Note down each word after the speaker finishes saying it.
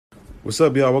What's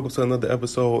up, y'all? Welcome to another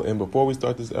episode. And before we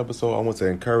start this episode, I want to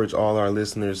encourage all our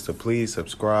listeners to please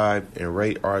subscribe and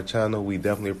rate our channel. We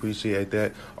definitely appreciate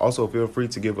that. Also, feel free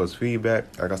to give us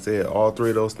feedback. Like I said, all three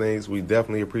of those things, we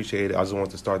definitely appreciate it. I just want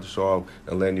to start the show off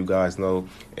and letting you guys know.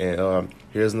 And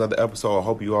here's another episode. I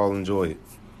hope you all enjoy it.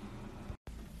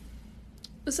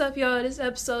 What's up, y'all? This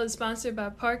episode is sponsored by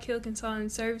Park Hill Consulting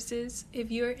Services.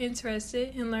 If you're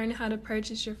interested in learning how to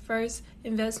purchase your first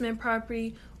investment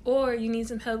property, or you need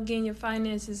some help getting your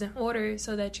finances in order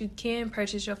so that you can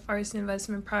purchase your first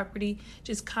investment property,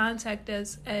 just contact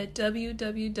us at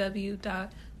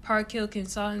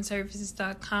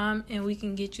www.parkhillconsultingservices.com and we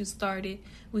can get you started.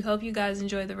 We hope you guys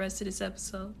enjoy the rest of this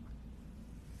episode.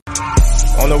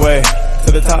 On the way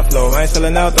to the top floor, I ain't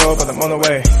selling out though, but I'm on the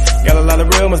way. Got a lot of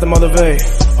real ones to motivate.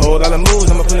 Whole lot of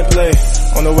moves I'ma put in play.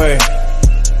 On the way,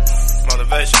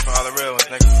 motivation for all the real ones,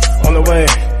 nigga. On the way.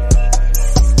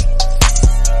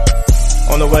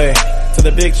 On the way to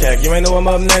the big check. You ain't know I'm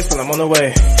up next, but I'm on the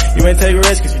way. You ain't take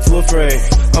risks cause you too afraid.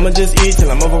 I'ma just eat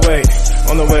till I'm overweight.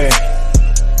 On the way.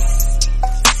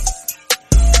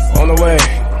 On the way.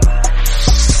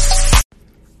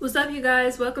 What's up, you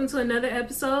guys? Welcome to another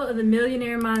episode of the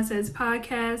Millionaire Mindsets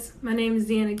Podcast. My name is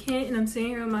Deanna Kent, and I'm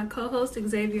sitting here with my co-host,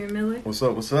 Xavier Miller. What's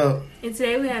up? What's up? And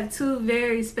today we have two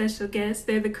very special guests.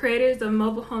 They're the creators of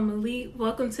Mobile Home Elite.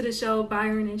 Welcome to the show,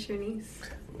 Byron and Trinice.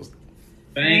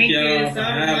 Thank you so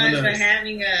much for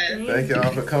having us. Thank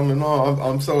y'all for coming on.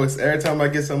 I'm so excited. Every time I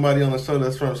get somebody on the show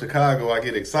that's from Chicago, I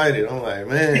get excited. I'm like,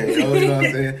 man, you know what I'm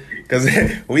saying? Because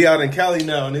we out in Cali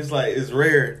now, and it's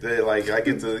rare that I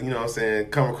get to, you know what I'm saying,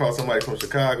 come across somebody from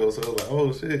Chicago. So it's like,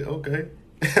 oh shit, okay.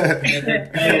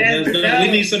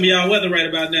 We need some of y'all weather right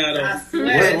about now, though.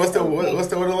 What's the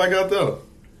weather like out there?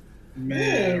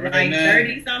 Man, right like now,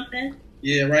 30 something.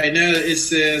 Yeah, right now it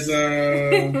says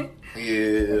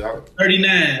yeah,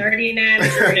 39. 39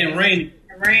 and rainy.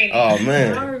 Oh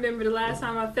man, I don't remember the last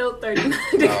time I felt 39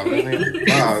 degrees.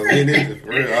 Nah, me neither. For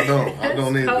real, I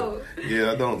don't either. Cold.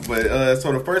 Yeah, I don't. But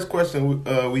so the first question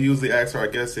we usually ask our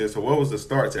guests is, so what was the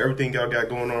start to everything y'all got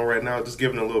going on right now? Just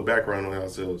giving a little background on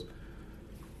ourselves.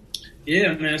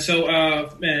 Yeah, man. So,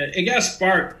 man, it got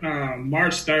sparked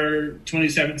March 3rd,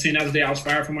 2017. That was the day I was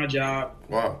fired from my job.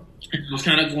 Wow. I was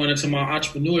kind of going into my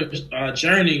entrepreneur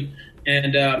journey.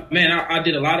 And, man, I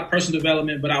did a lot of personal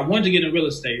development, but I wanted to get in real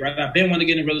estate, right? I've been wanting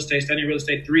to get in real estate, studying real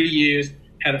estate 3 years,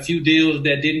 had a few deals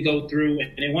that didn't go through.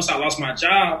 And then once I lost my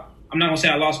job, I'm not going to say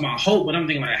I lost my hope, but I'm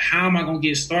thinking, like, how am I going to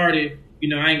get started? You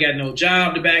know, I ain't got no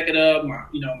job to back it up,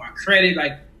 my credit,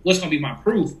 like, what's going to be my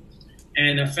proof?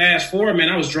 And fast forward, man,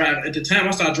 I was driving. At the time,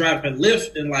 I started driving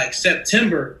Lyft in,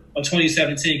 September of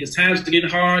 2017 because times were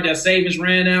getting hard. That savings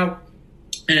ran out.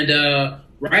 And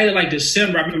right at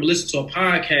December, I remember listening to a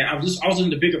podcast. I was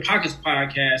listening to Bigger Pockets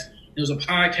podcast. It was a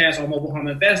podcast on mobile home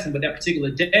investing. But that particular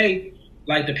day,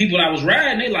 the people that I was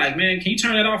riding, they like, man, can you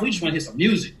turn that off? We just want to hear some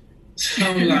music. So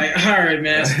I'm like, all right,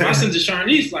 man. So I sent to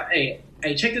Sharnice, hey,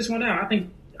 check this one out. I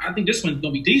think this one's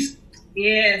gonna be decent.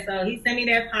 Yeah, so he sent me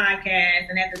that podcast,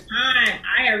 and at the time,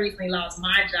 I had recently lost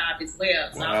my job as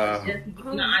well. So I was just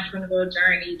entrepreneurial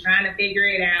journey, trying to figure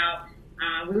it out.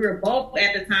 We were both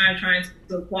at the time trying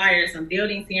to acquire some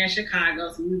buildings here in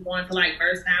Chicago. So we were going to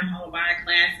first time home buyer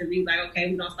classes. We was like,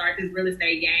 okay, we're gonna start this real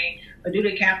estate game, but due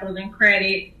to capital and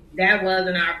credit, that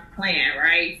wasn't our plan,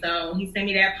 right? So he sent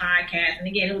me that podcast. And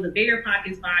again, it was a Bigger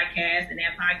Pockets podcast, and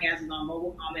that podcast was on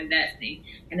mobile home investing.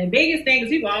 And the biggest thing is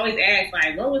people always ask,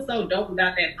 what was so dope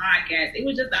about that podcast? It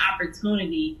was just the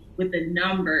opportunity with the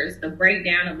numbers, the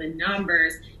breakdown of the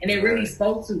numbers. And it really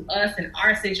spoke to us and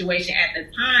our situation at the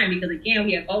time, because again,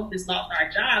 we had both just lost our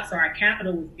jobs, so our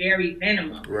capital was very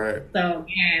minimum. Right. So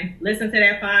again, listen to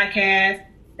that podcast.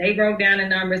 They broke down the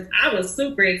numbers. I was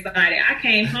super excited. I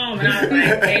came home and I was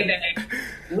like, hey, babe,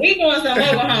 we going some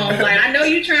mobile homes. I know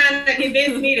you're trying to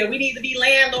convince me that we need to be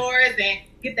landlords and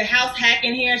get the house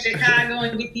hacking here in Chicago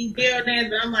and get these buildings.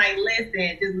 But I'm like,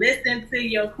 listen, just listen to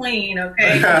your queen,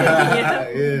 okay?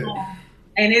 Yeah.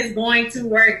 And it's going to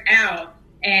work out.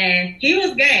 And he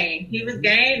was game,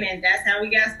 and that's how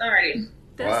we got started.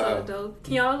 That's so dope.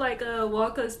 Can y'all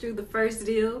walk us through the first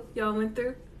deal y'all went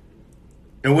through?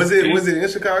 And was it in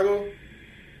Chicago?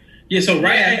 Yeah, so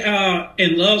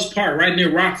in Loves Park, right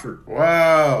near Rockford.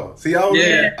 Wow. See,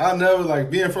 I never,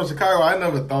 being from Chicago, I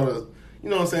never thought of,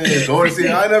 you know what I'm saying, going to see,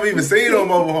 I never even seen no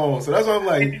mobile home. So that's why I'm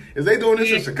like, is they doing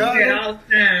this in Chicago? All the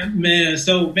time. Man,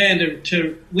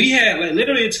 we had,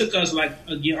 literally it took us,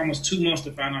 again, almost 2 months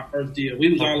to find our first deal.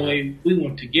 We was all the way, we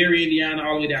went to Gary, Indiana,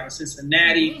 all the way down to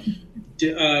Cincinnati.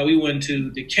 We went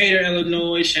to Decatur,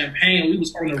 Illinois, Champaign. We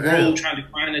was on the road trying to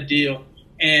find a deal.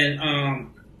 And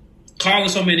calling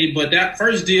so many, but that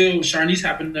first deal, Sharnice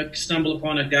happened to stumble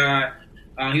upon a guy.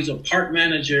 He was a park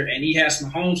manager, and he had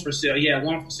some homes for sale. He had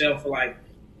one for sale for like,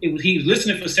 he was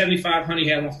listing it for $7,500. He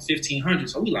had one for $1,500.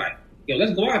 So we like, yo,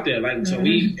 let's go out there. Like, so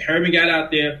we, Herman got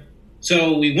out there.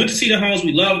 So we went to see the homes.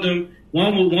 We loved them.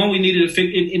 One we needed to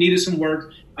fix. It needed some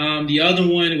work. The other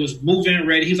one, it was move-in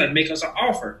ready. He was like, make us an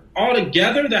offer.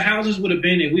 Altogether, the houses would have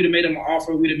been, if we'd have made him an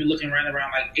offer, we'd have been looking around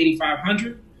like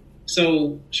 $8,500.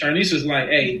 So Sharnice was like,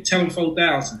 hey, tell him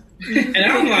 $4,000. And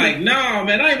I'm like, no,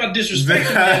 man, I ain't about to disrespect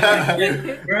him.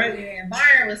 Right? Yeah,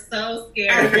 Byron was so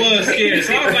scared. I was scared.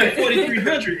 So I was like,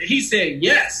 $4,300. And he said,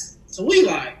 yes. So we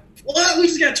like, what? We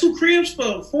just got 2 cribs for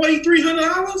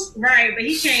 $4,300? Right, but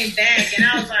he came back, and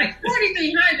I was like,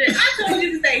 $4,300? I told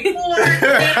you to say 4.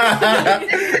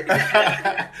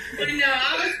 But no,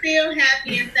 I was still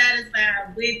happy and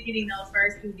satisfied with getting those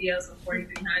first 2 deals for $4,300.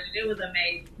 It was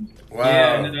amazing. Wow.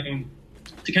 Yeah, and then,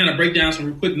 to kind of break down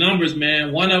some quick numbers,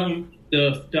 man, one of them,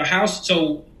 the house,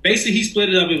 so basically he split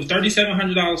it up. It was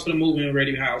 $3,700 for the move-in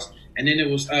ready house, and then it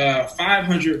was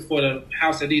 $500 for the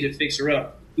house that needed fixer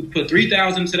up. We put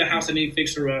 $3,000 into the house that needed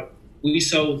fixer up. We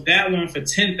sold that one for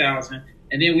 $10,000,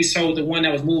 and then we sold the one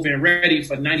that was move-in ready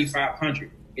for $9,500.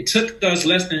 It took us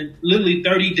less than literally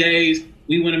 30 days.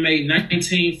 We would have made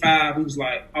 $19,500. We was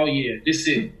like, oh yeah, this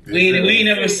it. We ain't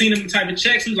never seen them type of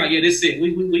checks. We was like, yeah, this it.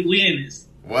 We in this.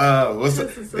 Wow,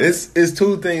 it's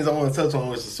 2 things I want to touch on,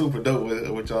 which is super dope.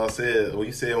 What y'all said. When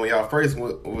you said when y'all first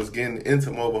was getting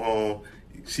into mobile home,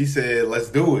 she said, "Let's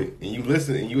do it," and you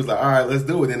listened, and you was like, "All right, let's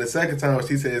do it." Then the second time,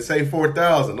 she said, "Say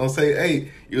 4,000, don't say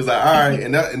 8." You was like, "All right,"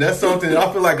 and that's something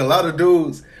I feel like a lot of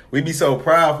dudes, we be so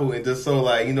prideful and just so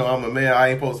like, I'm a man, I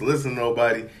ain't supposed to listen to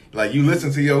nobody. Like, you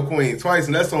listen to your queen twice,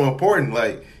 and that's so important,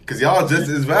 like, because y'all just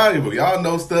as valuable. Y'all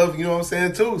know stuff, you know what I'm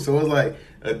saying, too. So it's like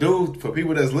a dude, for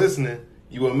people that's listening,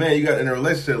 you a man, you got in a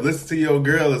relationship, listen to your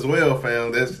girl as well,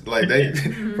 fam. That's like, they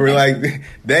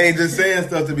ain't just saying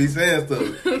stuff to be saying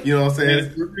stuff. You know what I'm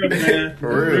saying? For real, man.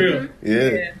 For real.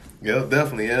 Yeah,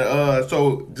 definitely. And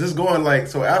so just going like,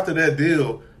 so after that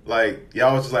deal, like,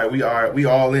 y'all was just like, we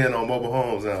all in on mobile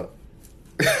homes now.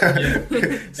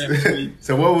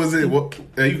 So what was it?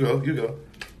 There you go.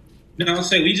 No, I'll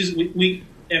say we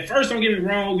at first, don't get me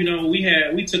wrong,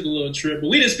 we took a little trip, but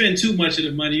we didn't spend too much of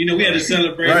the money. We had to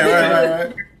celebrate.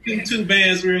 Right. 2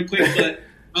 bands real quick, but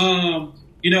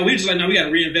we just like, no, we got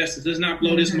to reinvest it. Let's not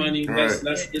blow this money. Right.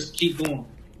 Let's just keep going.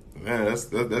 Man,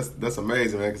 that's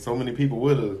amazing, man. 'Cause so many people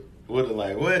would have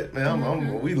like, what,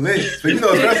 man? We lit. But,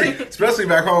 especially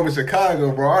back home in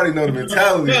Chicago, bro. I already know the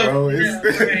mentality, bro.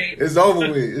 It's over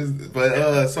with.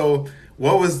 But so.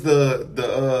 What was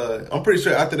the I'm pretty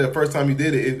sure after that first time you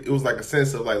did it, it was like a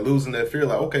sense of like losing that fear,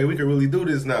 like, okay, we can really do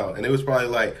this now. And it was probably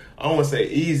like, I don't want to say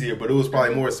easier, but it was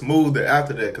probably more smoother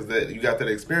after that because you got that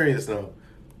experience now.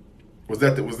 Was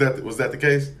that the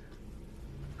case?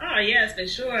 Oh yes, for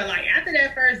sure. Like after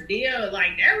that first deal,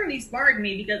 like that really sparked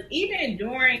me because even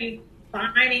during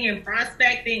finding and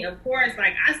prospecting, of course,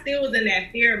 like I still was in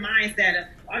that fear mindset of,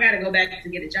 I got to go back to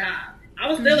get a job. I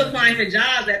was still applying for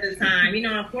jobs at the time.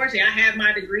 Unfortunately, I have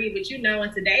my degree, but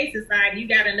in today's society, you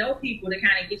got to know people to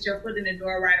kind of get your foot in the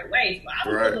door right away. So I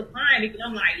was still applying because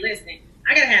I'm like, listen,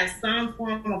 I got to have some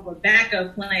form of a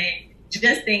backup plan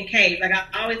just in case. Like I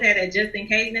always had that just in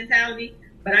case mentality,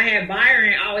 but I had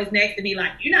Byron always next to me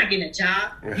like, you're not getting a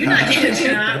job. You're not getting a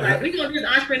job. Like we gonna do this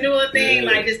entrepreneur thing,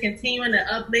 like just continuing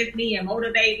to uplift me and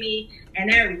motivate me.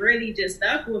 And that really just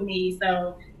stuck with me.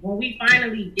 So when we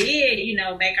finally did,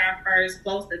 make our first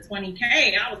close to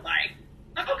 20K, I was like,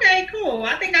 okay, cool.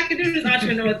 I think I can do this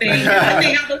entrepreneur thing. I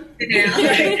think I'm looking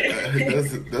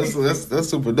now. That's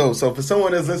super dope. So for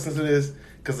someone that's listening to this,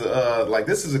 because like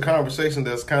this is a conversation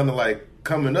that's kind of like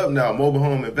coming up now, mobile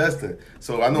home investing.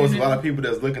 So I know there's a lot of people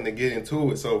that's looking to get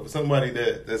into it. So for somebody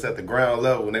that's at the ground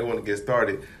level and they want to get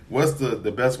started, what's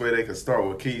the best way they can start?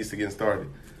 What keys to getting started?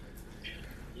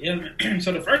 Yeah,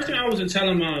 so the first thing I was to tell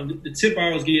them, the tip I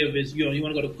always give is, you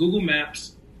want to go to Google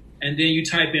Maps and then you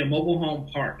type in mobile home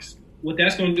parks. What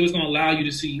that's going to do is going to allow you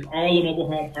to see all the mobile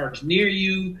home parks near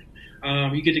you.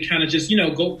 You get to kind of just,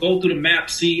 go through the map,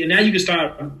 see, and now you can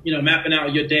start, mapping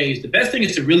out your days. The best thing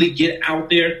is to really get out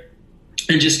there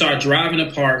and just start driving to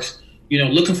parks,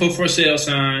 looking for sale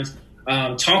signs,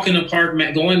 talking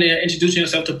to going there, introducing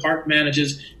yourself to park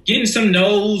managers, getting some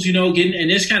no's, and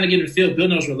just kind of getting the feel,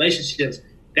 building those relationships.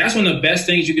 That's one of the best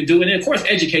things you can do. And then, of course,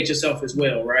 educate yourself as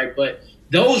well, right? But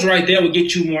those right there will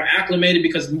get you more acclimated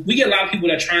because we get a lot of people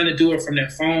that are trying to do it from their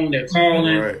phone. They're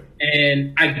calling. Right.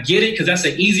 And I get it because that's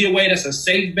an easier way. That's a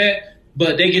safe bet.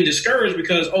 But they get discouraged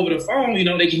because over the phone,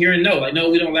 they can hear and know. Like, no,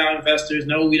 we don't allow investors.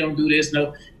 No, we don't do this.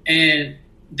 No. And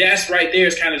that's right there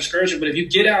is kind of discouraging. But if you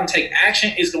get out and take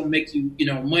action, it's going to make you,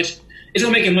 it's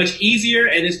going to make it much easier,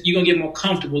 and you're going to get more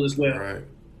comfortable as well. Right.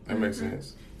 That makes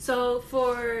sense. So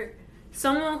for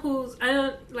someone who's, I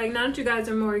don't, like, now that you guys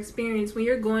are more experienced, when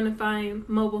you're going to find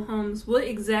mobile homes, what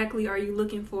exactly are you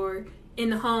looking for in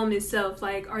the home itself?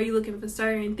 Like, are you looking for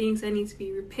certain things that need to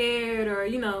be repaired, or,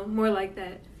 more like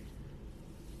that?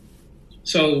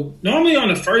 So normally on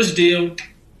the first deal,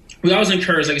 we always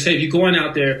encourage, like I said, if you're going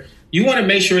out there, you want to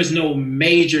make sure there's no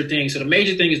major thing. So the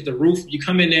major thing is the roof. You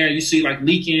come in there, you see like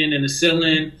leaking in the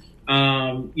ceiling,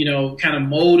 kind of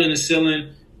mold in the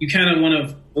ceiling. You kind of want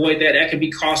to avoid that. That can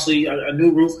be costly. A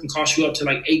new roof can cost you up to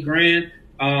like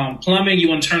 $8,000. Plumbing, you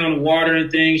want to turn on the water and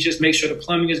things. Just make sure the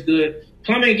plumbing is good.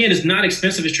 Plumbing, again, is not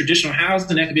expensive as traditional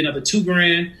housing. That could be another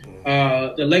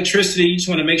 $2,000. The electricity, you just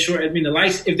want to make sure. The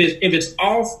lights, if it's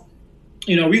off,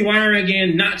 rewiring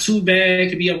again, not too bad. It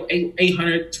could be up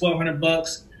 $800,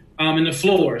 $1,200. And the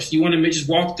floors, you want to just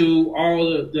walk through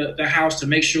all the house to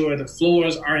make sure the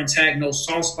floors are intact, no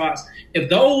soft spots. If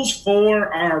those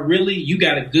 4 are really, you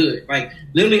got it good. Like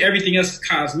literally everything else is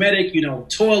cosmetic,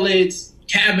 toilets,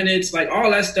 cabinets, like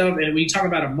all that stuff. And when you talk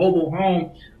about a mobile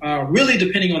home, really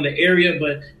depending on the area,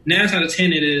 but 9 out of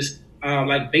 10 it is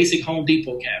like basic Home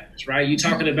Depot cabinets, right? You're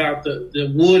talking about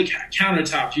the wood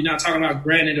countertops. You're not talking about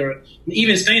granite or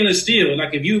even stainless steel.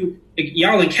 Like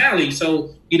y'all in Cali,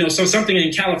 so so something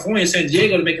in California, San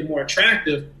Diego, to make it more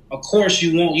attractive. Of course,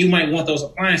 you might want those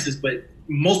appliances, but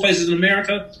most places in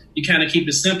America, you kind of keep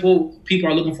it simple. People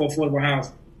are looking for affordable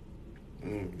housing.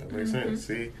 That makes sense.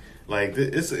 See, like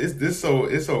it's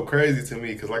so crazy to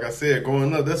me because, like I said,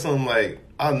 growing up, that's something like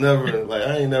I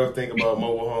ain't never think about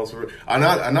mobile homes. And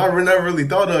I never really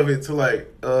thought of it till like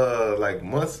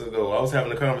months ago. I was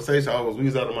having a conversation. We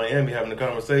was out in Miami having a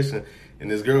conversation. And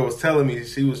this girl was telling me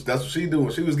that's what she do.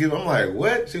 She was giving. I'm like,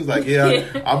 what? She was like, yeah.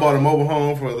 I bought a mobile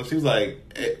home for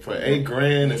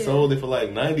 $8,000 and sold it for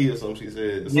like 90 or something. She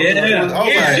said. I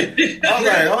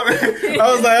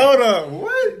was like, hold on,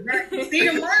 what? See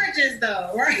the margins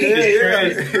though, right? Yeah.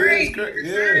 It's crazy.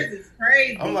 It's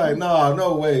crazy. I'm like,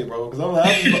 no way, bro. Because I'm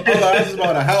like, I just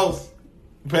bought a house,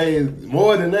 paid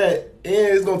more than that. And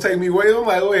it's gonna take me away. I'm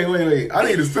like, wait. I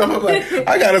need to stop. I'm like,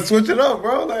 I gotta switch it up,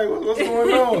 bro. Like, what's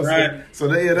going on? Right. So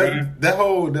that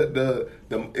whole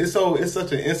it's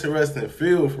such an interesting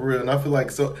field for real. And I feel like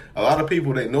a lot of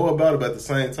people, they know about it, but at the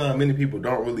same time, many people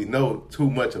don't really know too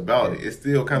much about it. It's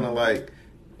still kind of like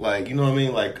you know what I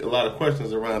mean? Like a lot of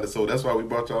questions around it. So that's why we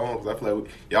brought y'all on, because I feel like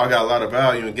y'all got a lot of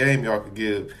value in game y'all could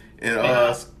give. And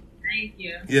thank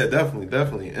you. Yeah,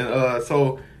 definitely. And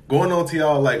so. Going on to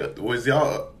y'all, like, were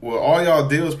all y'all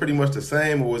deals pretty much the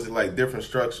same, or was it like different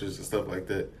structures and stuff like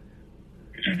that?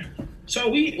 So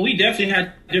we definitely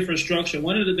had different structure.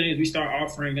 One of the things we started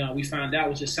offering, we found out,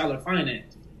 was just seller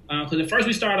finance. Because at first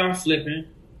we started off flipping,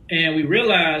 and we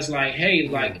realized, like, hey,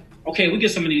 like, okay, we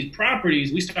get some of these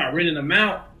properties, we start renting them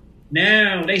out.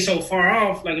 Now they so far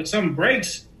off, like if something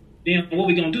breaks, then what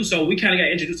we gonna do? So we kind of got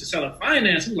introduced to seller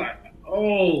finance. We like,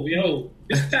 oh,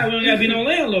 this time we don't got to be no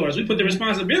landlords. We put the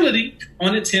responsibility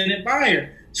on the tenant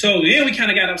buyer. So then we kind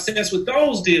of got obsessed with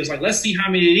those deals. Like, let's see how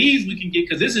many of these we can get,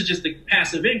 because this is just the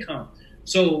passive income.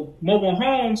 So mobile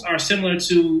homes are similar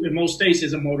to, in most states,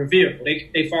 is a motor vehicle.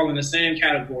 They fall in the same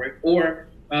category, or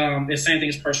the same thing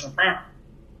as personal property.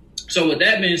 So with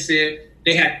that being said,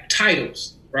 they had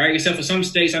titles, right? Except for some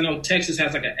states, I know Texas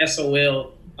has like a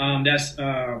SOL. That's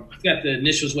I forgot the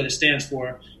initials, what it stands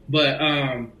for, but.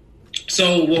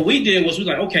 So what we did was we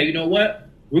were like, okay, you know what?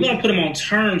 We're going to put them on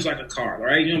terms like a car,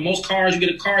 right? Most cars, you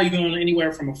get a car, you're going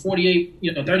anywhere from a 48,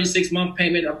 36-month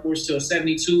payment upwards to a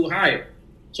 72 higher.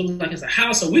 So it's like it's a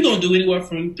house, so we're going to do anywhere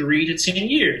from 3 to 10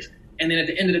 years. And then at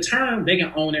the end of the term, they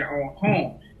can own their own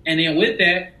home. And then with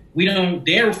that,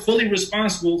 they're fully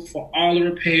responsible for all the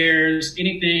repairs,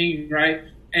 anything, right?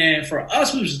 And for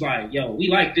us, we was just like, yo, we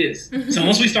like this. So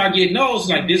once we start getting those,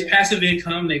 like this passive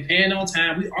income, they paying on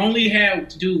time. We only had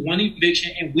to do one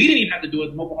eviction, and we didn't even have to do it.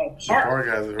 The mobile home park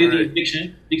did the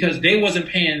eviction because they wasn't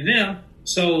paying them.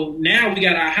 So now we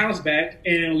got our house back,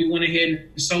 and we went ahead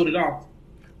and sold it off.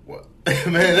 What?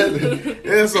 Man,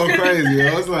 that's so crazy.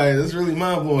 Yo. It's like, it's really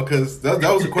mind blowing, because that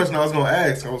was the question I was going to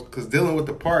ask. Because dealing with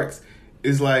the parks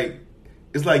is like,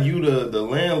 it's like you the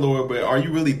landlord, but are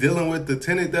you really dealing with the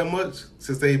tenant that much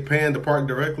since they paying the park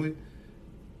directly?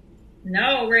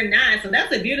 No, we're not. So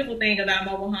that's a beautiful thing about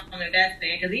mobile home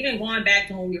investing, because even going back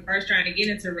to when we were first trying to get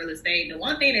into real estate, the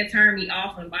one thing that turned me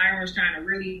off when Byron was trying to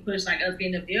really push like us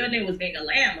in the building was being a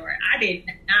landlord. I did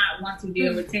not want to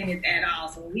deal with tenants at all.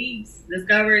 So we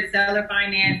discovered seller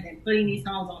finance and putting these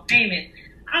homes on payments.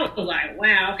 I was like,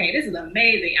 wow, okay, this is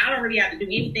amazing. I don't really have to do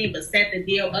anything but set the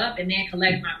deal up and then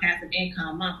collect my passive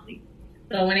income monthly.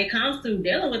 So when it comes to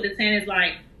dealing with the tenants,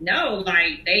 like, no,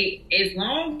 like as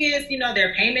long as,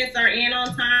 their payments are in on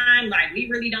time, like we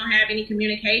really don't have any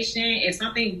communication. If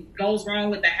something goes wrong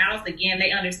with the house, again,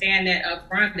 they understand that up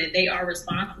front that they are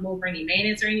responsible for any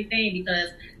maintenance or anything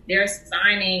because they're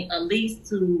signing a lease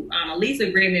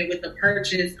agreement with the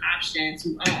purchase option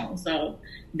to own. So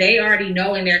they already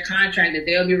know in their contract that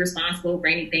they'll be responsible for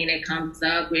anything that comes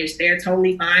up, which they're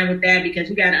totally fine with that because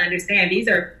you got to understand these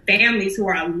are families who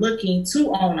are looking to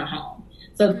own a home.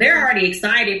 So they're already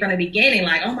excited from the beginning,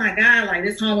 like, oh my God, like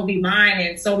this home will be mine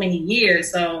in so many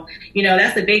years. So,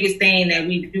 that's the biggest thing that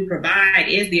we do provide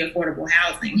is the affordable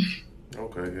housing.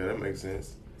 Okay, yeah, that makes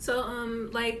sense. So,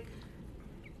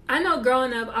 I know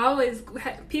growing up,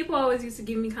 people always used to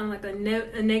give me kind of like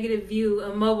a negative view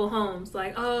of mobile homes.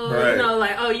 Like, right.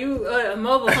 A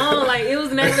mobile home. Like, it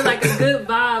was never like a good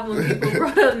vibe when people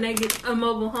brought up a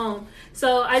mobile home.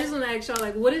 So I just want to ask y'all,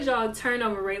 like, what is y'all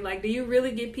turnover rate? Like, do you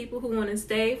really get people who want to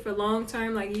stay for long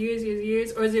term, like years?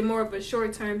 Or is it more of a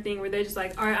short term thing where they're just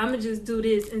like, all right, I'm going to just do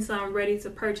this until I'm ready to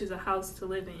purchase a house to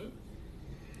live in?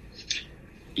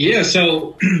 Yeah,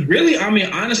 so really, I mean,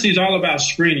 honestly, it's all about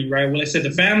screening, right? When I said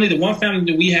the one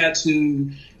family that we had to,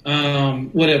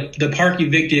 the park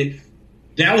evicted,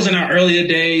 that was in our earlier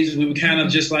days. We were kind of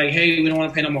just like, hey, we don't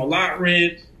want to pay no more lot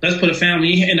rent. Let's put a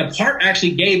family in. And the park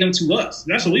actually gave them to us.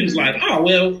 That's what we was like, oh,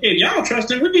 well, if y'all trust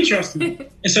them, we be trusting them.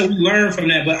 And so we learned from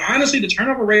that. But honestly, the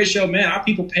turnover ratio, man, our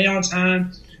people pay on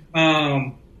time.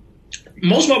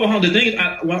 Most mobile homes,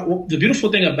 the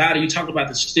beautiful thing about it, you talk about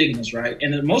the stigmas, right?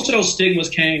 And most of those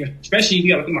stigmas came, especially if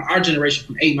you got to think about our generation,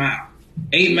 from 8 Mile.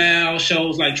 8 Mile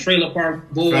shows like Trailer Park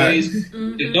Boys. Right.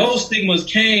 Mm-hmm. Those stigmas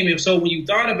came, and so when you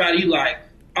thought about it, you like,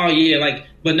 oh yeah, like,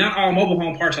 but not all mobile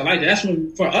home parks are like that. That's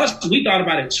when, for us, we thought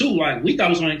about it too. Like, we thought it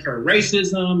was going to incur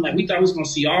racism. Like, we thought we was going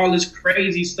to see all this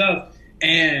crazy stuff,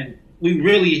 and we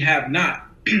really have not.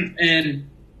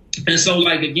 And so,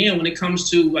 like, again, when it comes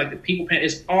to, like, the people paying,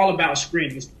 it's all about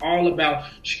screening. It's all about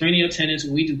screening your tenants.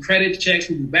 We do credit checks.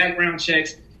 We do background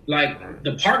checks. Like,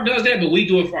 the park does that, but we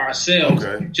do it for ourselves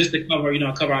just to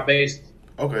cover our base.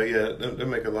 Okay, yeah, that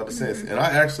makes a lot of sense. And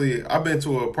I've been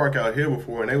to a park out here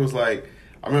before, and they was like,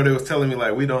 I remember they was telling me,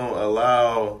 like, we don't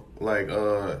allow, like,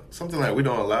 something like we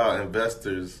don't allow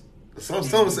investors. It was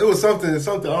something, I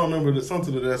don't remember,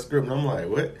 something to that script, and I'm like,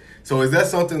 what? So is that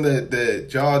something that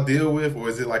y'all deal with, or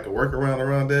is it like a workaround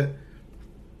around that?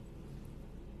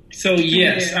 So,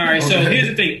 yes. All right, so here's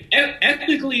the thing.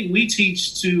 Ethically, we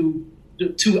teach to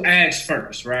ask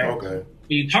first, right? Okay. When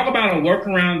you talk about a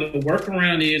workaround, the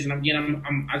workaround is, and again,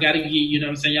 I got to give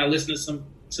y'all listen to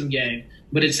some game.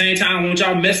 But at the same time, I want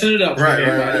y'all messing it up for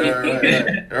everybody.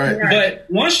 Right. But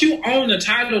once you own the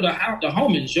title, the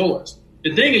home is yours.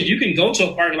 The thing is, you can go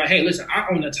to a park like, hey, listen, I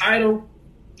own the title.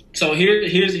 So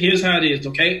here's how it is,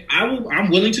 okay? I'm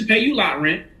willing to pay you lot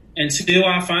rent until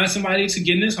I find somebody to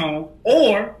get in this home,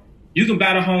 or you can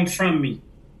buy the home from me.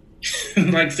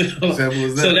 Like, so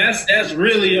that's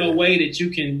really a way that you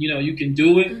can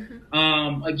do it.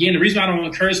 Mm-hmm. Again, the reason I don't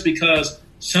encourage is because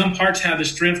some parks have the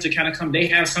strength to kind of come. They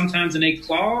have sometimes in a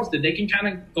clause that they can kind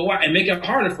of go out and make it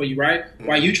harder for you, right? Mm-hmm.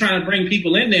 While you trying to bring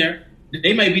people in there,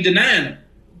 they may be denying them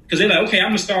because they're like, okay, I'm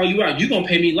gonna stall you out. You're gonna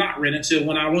pay me lot rent until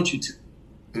when I want you to.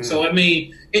 Mm-hmm. So I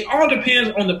mean, it all depends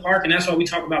on the park, and that's why we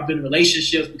talk about building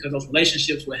relationships, because those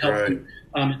relationships will help you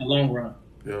in the long run.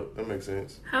 Yeah, that makes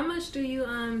sense. How much do you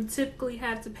typically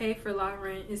have to pay for lot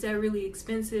rent? Is that really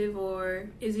expensive, or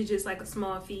is it just like a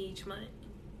small fee each month?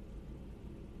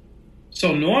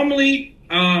 So normally,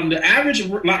 the average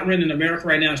lot rent in America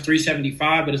right now is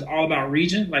 $375, but it's all about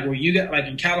region. Like where you get, like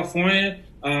in California,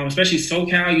 especially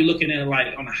SoCal, you're looking at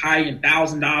like on the high end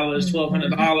 $1,000,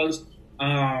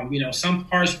 $1,200. Some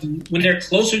parts, when they're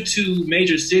closer to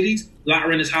major cities, lot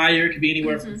rent is higher. It could be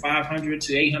anywhere from $500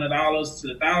 to $800 to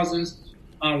the thousands.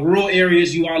 Rural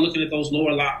areas, you are looking at those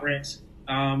lower lot rents.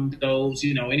 Those,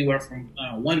 anywhere from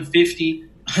 $150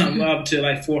 up to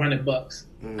like $400.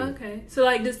 Okay, so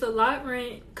like, does the lot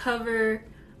rent cover,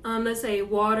 let's say,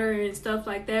 water and stuff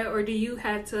like that, or do you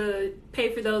have to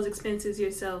pay for those expenses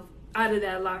yourself out of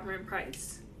that lot rent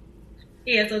price?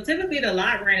 Yeah, so typically the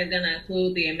lot rent is going to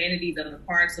include the amenities of the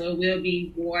park. So it will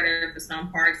be water for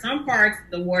some parks. Some parks,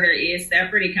 the water is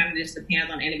separate. It kind of just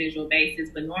depends on individual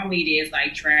basis. But normally it is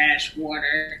like trash,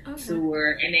 water,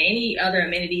 sewer, and then any other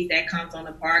amenities that comes on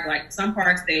the park. Like some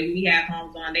parks that we have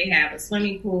homes on, they have a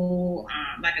swimming pool,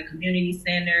 like a community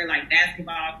center, like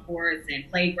basketball courts and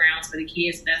playgrounds for the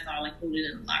kids. So that's all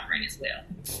included in the lot rent as well.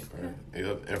 Okay.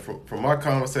 Yep. And from my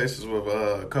conversations with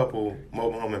a couple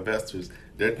mobile home investors,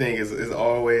 their thing is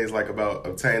always like about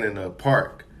obtaining a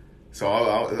park. So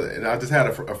I just had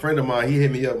a friend of mine. He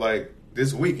hit me up like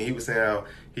this week, and he was saying how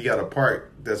he got a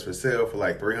park that's for sale for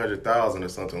like $300,000 or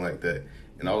something like that.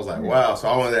 And I was like, wow. So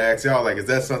I wanted to ask y'all, like, is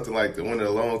that something like one of the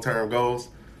long-term goals?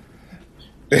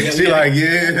 She like,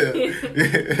 yeah.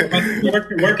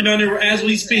 Working on it as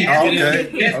we speak. Oh,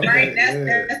 okay. That's right.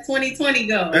 That's 2020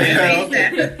 goal.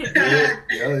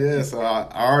 Yeah. So I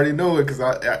already know it because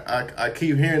I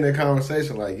keep hearing that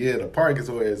conversation. Like, yeah, the park is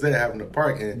where it's at, having the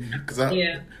park. And because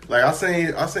I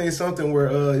seen something where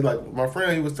like my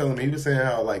friend, he was telling me, he was saying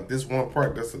how like this one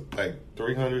park that's like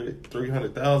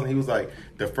 300,000. He was like,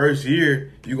 the first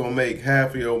year you gonna make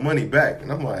half of your money back.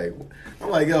 And I'm like,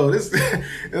 yo, this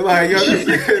it's like, yo, this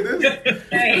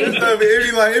stuff,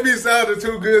 it be sounding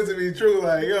too good to be true.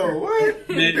 Like, yo, what?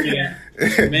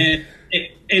 Man,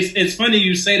 it's funny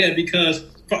you say that because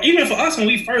even for us when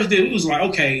we first did, it was like,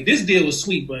 okay, this deal was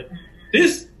sweet, but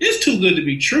this is too good to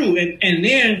be true. And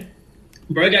then,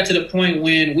 bro, it got to the point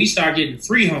when we started getting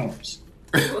free homes.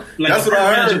 Like, that's what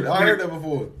I heard. I heard that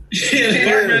before. Yeah, the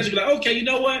park manager be like, okay, you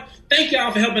know what? Thank y'all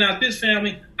for helping out this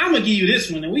family. I'm gonna give you this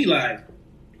one, and we like,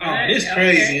 oh, this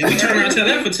crazy. And we turn around and sell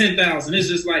that for $10,000. It's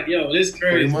just like, yo, this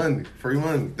crazy. Free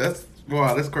money. That's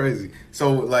crazy.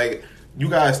 So like, you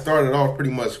guys started off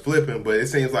pretty much flipping, but it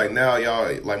seems like now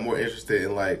y'all like more interested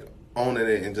in like owning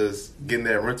it and just getting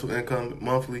that rental income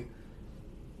monthly.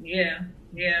 Yeah.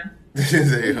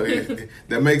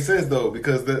 That makes sense though,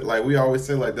 because like we always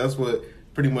say, like that's what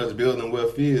pretty much building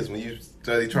wealth is, when you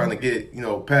study trying to get,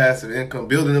 passive income,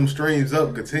 building them streams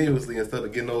up continuously instead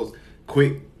of getting those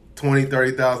quick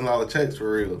 $20,000-$30,000 checks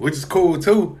for real, which is cool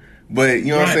too. But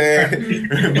you know what I'm saying?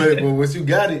 but once you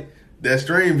got it, that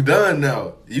stream's done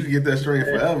now. You can get that stream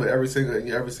forever, every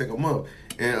single month.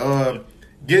 And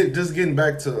getting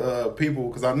back to people,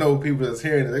 because I know people that's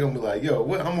hearing it, they're gonna be like, yo,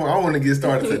 what? I want to get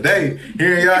started today.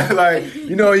 Hearing y'all like,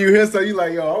 you hear something, you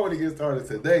like, yo, I want to get started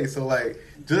today. So like,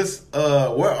 just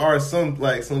what are some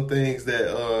things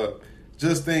that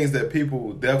just things that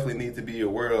people definitely need to be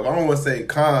aware of? I don't want to say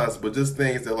cons, but just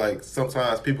things that like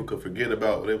sometimes people could forget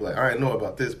about. They're like, I didn't know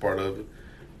about this part of it.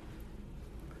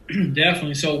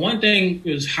 Definitely. So one thing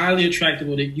is highly attractive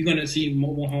that you're going to see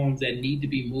mobile homes that need to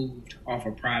be moved off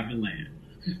of private land.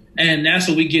 And that's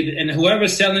what we get. And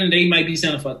whoever's selling, they might be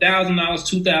selling for $1,000,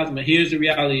 $2,000. But here's the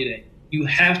reality of that. You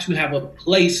have to have a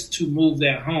place to move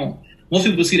that home. Most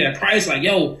people see that price like,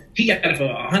 yo, he got it for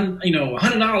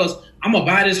 $100. I'm going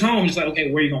to buy this home. It's like,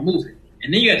 okay, where are you going to move it?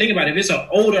 And then you got to think about it. If it's an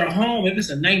older home, if it's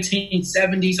a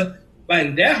 1970s,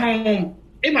 like that home,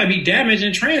 it might be damaged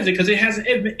in transit because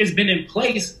it's been in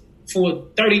place for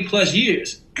 30 plus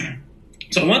years.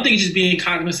 So one thing is just being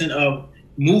cognizant of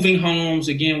moving homes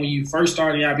again when you first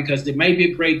starting out, because it may be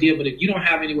a great deal, but if you don't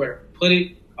have anywhere to put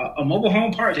it, a mobile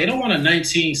home park, they don't want a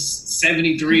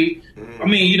 1973. I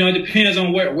mean, it depends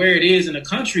on where it is in the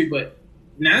country, but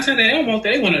 9 times they don't want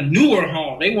that. They want a newer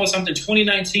home. They want something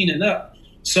 2019 and up.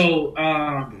 So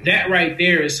that right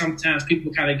there is sometimes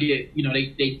people kind of get,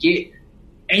 they get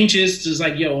anxious. Just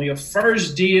like, yo, your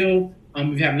first deal,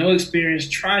 if you have no experience,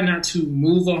 try not to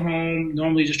move a home.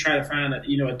 Normally just try to find a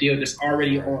deal that's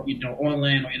already on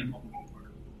land or in a mobile home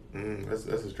park.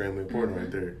 That's extremely important right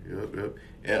there. Yep.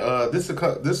 And this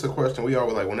is a question we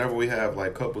always like whenever we have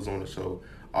like couples on the show.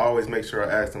 I always make sure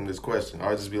I ask them this question.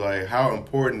 I'll just be like, how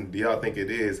important do y'all think it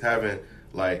is having,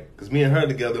 like, because me and her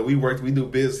together, we do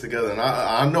business together, and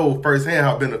I know firsthand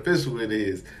how beneficial it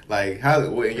is. Like,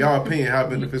 in y'all opinion, how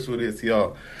beneficial it is to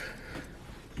y'all?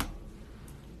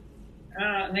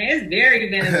 Man, it's very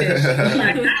beneficial.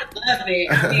 Like, I love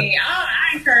it. I mean,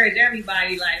 I encourage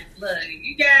everybody, like, look,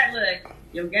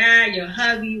 your guy, your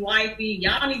hubby, wifey,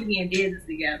 y'all need to be in business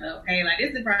together, okay? Like,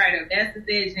 this is probably the best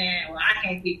decision. Well, I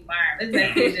can't speak for her. This is the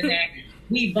best decision that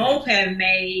we both have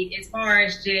made as far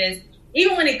as just,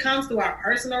 even when it comes to our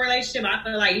personal relationship, I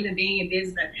feel like even being in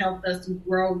business has helped us to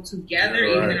grow together,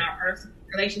 even in our personal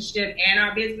relationship and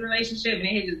our business relationship. And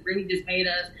it has just really just made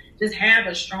us just have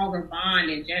a stronger bond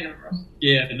in general.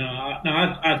 Yeah,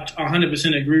 I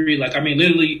 100% agree. Like, I mean,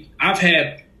 literally, I've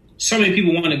had so many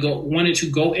people wanted to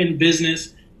go in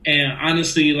business, and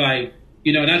honestly, like,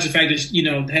 not the fact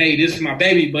that, hey, this is my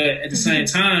baby, but at the same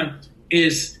time,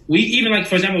 is we even, like,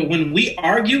 for example, when we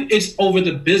argue, it's over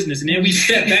the business, and then we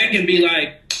step back and be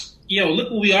like, yo,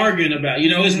 look what we arguing about.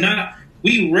 It's not,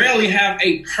 we rarely have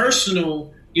a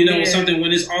personal, something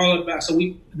when it's all about, so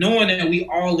we knowing that we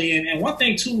all in. And one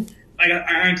thing too, like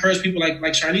I encourage people, like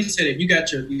Charlize said, if you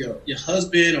got your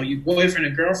husband or your boyfriend or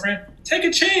girlfriend, take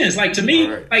a chance. Like, to me,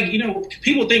 like, you know,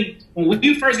 people think when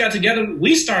we first got together,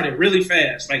 we started really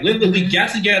fast. Like, literally, we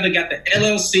got together, got the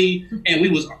LLC, and we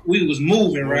was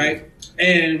moving, right?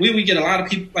 And we would get a lot of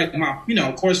people, like my, you know,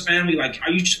 of course, family, like,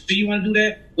 are you sure you want to do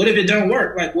that? What if it don't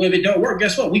work? Like, well, if it don't work,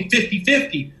 guess what? We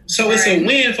 50-50. So it's a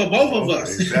win for both of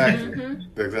us. Exactly.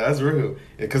 That's real.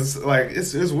 Because, like,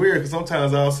 it's weird because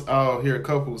sometimes I'll hear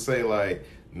couples say, like,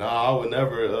 nah, I would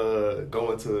never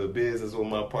go into business with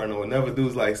my partner. I would never do,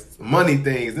 like, money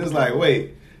things. And it's like,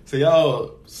 wait, so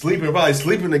y'all probably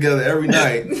sleeping together every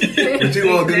night, but you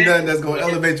won't do nothing that's going to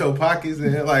elevate your pockets?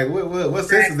 And, like, what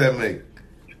sense does that make?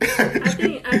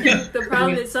 I think the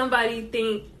problem is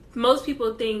most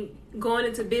people think going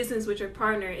into business with your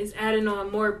partner is adding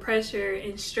on more pressure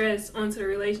and stress onto the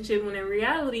relationship, when in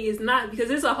reality it's not,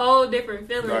 because it's a whole different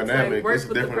feeling. Dynamic. Like, it's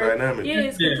a different dynamic. Yeah,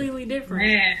 it's completely different.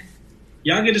 Man.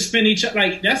 Y'all get to spend each other.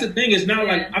 Like, that's the thing. It's not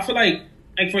like, I feel like,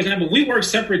 for example, we work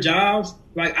separate jobs.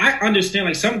 Like, I understand,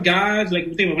 like, some guys,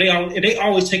 like, they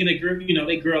always taking they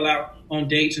girl out on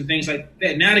dates and things like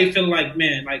that. Now they feel like,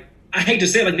 man, like, I hate to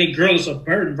say it, like, they girl is a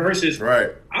burden versus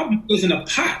I'm losing a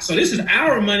pot. So this is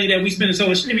our money that we spend. So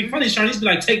it'd be funny, Sean. He'd be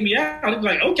like, take me out. I'd be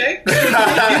like, okay.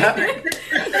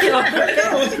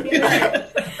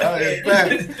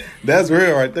 That's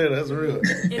real right there. That's real.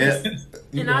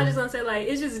 And I was just gonna say, like,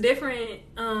 it's just different,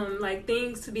 like,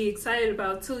 things to be excited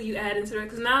about too. You add into it,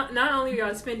 because not only are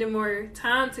y'all spending more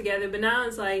time together, but now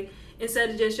it's like,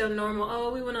 instead of just your normal,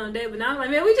 oh, we went on a date, but now I'm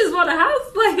like, man, we just bought a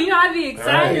house. Like, you know, I'd be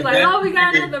excited, like, oh, we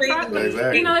got another property.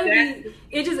 Exactly. You know,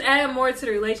 it just add more to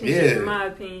the relationship, in my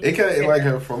opinion. It kind of,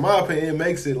 like, from my opinion, it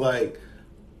makes it like,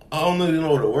 I don't even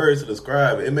know the words to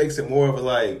describe it. It makes it more of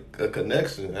a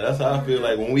connection. And that's how I feel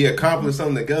like when we accomplish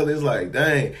something together, it's like,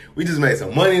 dang, we just made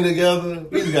some money together.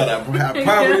 We just got our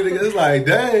property together. It's like,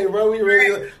 dang, bro, we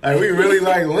really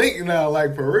like linking now,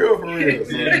 like, for real.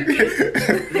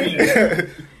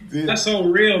 So, that's so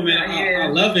real, man. I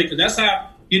love it, because that's how,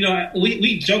 you know,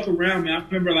 we joke around, man. I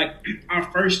remember, like, our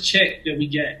first check that we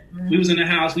got. We was in the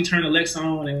house, we turned Alexa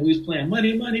on, and we was playing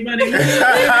money. We was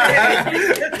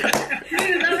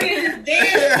over here just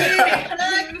dancing and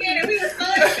plugging, and we was so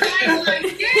excited, like,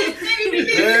 yes,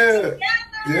 baby,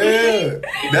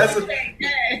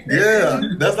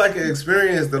 that's like an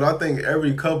experience that I think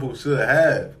every couple should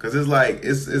have, because it's like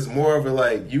it's more of a,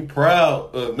 like, you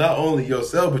proud of not only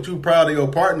yourself, but you proud of your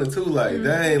partner too. Like,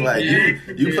 dang, like,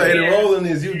 you played a role in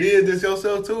this, you did this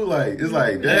yourself too. Like, it's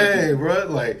like, dang, bro.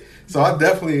 Like, so I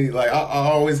definitely, like, I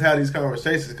always have these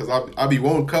conversations, because I be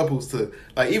wanting couples to,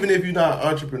 like, even if you're not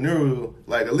entrepreneurial,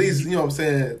 like, at least, you know what I'm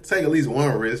saying, take at least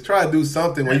one risk. Try to do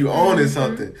something where you owning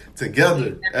something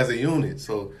together as a unit.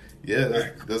 So,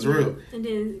 yeah, that's real. And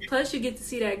then, plus, you get to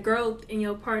see that growth in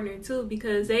your partner too,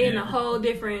 because they in a whole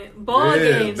different ball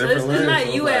game. So it's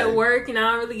not you at work, and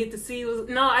I don't really get to see you.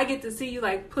 No, I get to see you,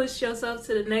 like, push yourself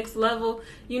to the next level.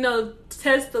 You know,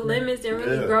 test the limits and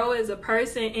really grow as a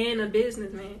person and a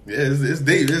businessman. Yeah, it's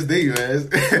deep. It's deep, man.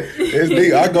 It's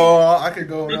deep. I could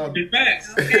go on. Okay,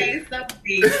 it's so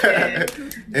deep.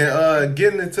 And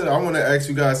getting into, I want to ask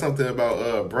you guys something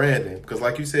about branding, because,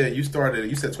 like you said, you said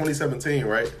 2017,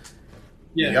 right?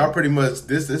 Yeah. And y'all pretty much,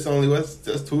 this only was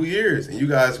just 2 years, and you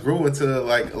guys grew into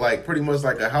like pretty much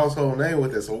like a household name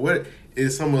with it. So what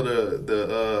is some of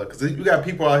the because you got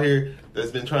people out here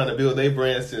that's been trying to build their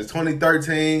brand since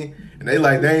 2013, and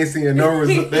they ain't seeing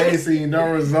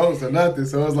no results or nothing.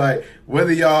 So it's like,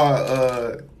 whether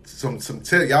y'all some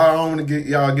tips, y'all don't want to get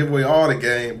y'all give away all the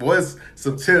game, but what's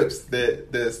some tips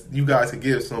that you guys can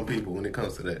give some people when it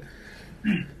comes to that?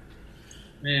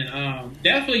 Man,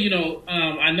 definitely, you know,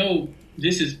 I know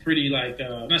this is pretty, like,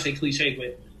 not say cliche,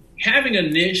 but having a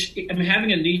niche,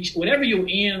 whatever you're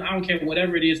in, I don't care,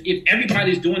 whatever it is, if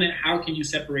everybody's doing it, how can you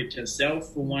separate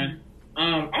yourself, for one?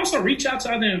 Also, reach out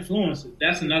to other influencers.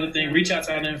 That's another thing. Reach out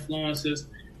to other influencers.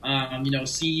 You know,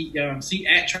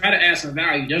 try to add some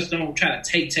value. Just don't try to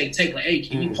take. Like, hey,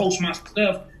 can you post my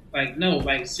stuff? Like, no,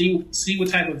 like, see what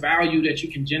type of value that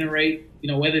you can generate. You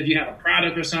know, whether if you have a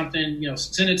product or something, you know,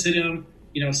 send it to them.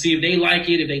 You know, see if they like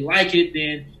it. If they like it,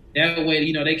 then that way,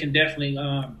 you know, they can definitely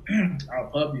I'll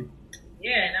pub you.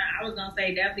 Yeah, and I was gonna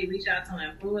say, definitely reach out to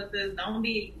influencers. Don't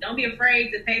be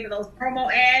afraid to pay for those promo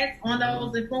ads on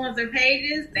those influencer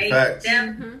pages. They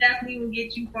definitely will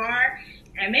get you far.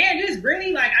 And man, just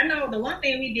really, like, I know the one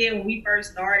thing we did when we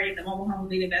first started the Mobile Home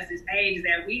Lead Investors page is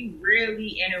that we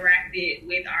really interacted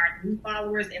with our new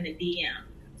followers in the DM.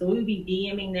 So we would be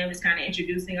DMing them, just kind of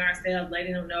introducing ourselves,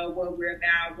 letting them know what we're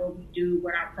about, what we do,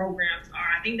 what our programs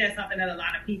are. I think that's something that a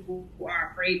lot of people are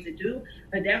afraid to do,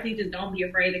 but definitely just don't be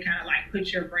afraid to kind of, like,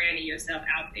 put your brand and yourself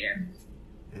out there.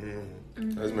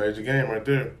 That's major game right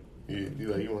there.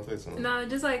 You want to say something? No,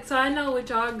 just like, so I know with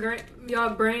y'all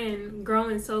brand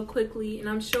growing so quickly, and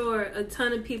I'm sure a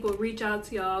ton of people reach out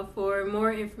to y'all for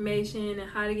more information and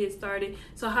how to get started.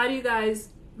 So how do you guys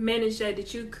manage that?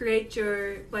 Did you create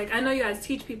your, like, I know you guys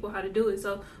teach people how to do it.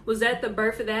 So was that the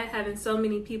birth of that, having so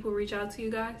many people reach out to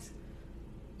you guys?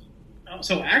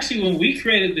 So actually, when we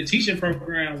created the teaching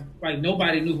program, like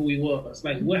nobody knew who we was.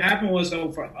 Like what happened was,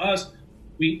 so for us,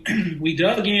 we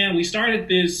dug in. We started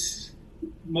this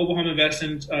mobile home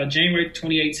investing January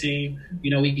 2018.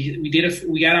 You know,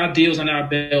 we got our deals on our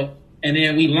belt, and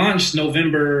then we launched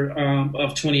November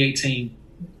of 2018.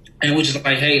 And we're just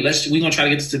like, hey, we're gonna try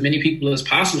to get this to as many people as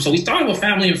possible. So we started with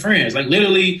family and friends. Like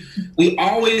literally, we've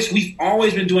always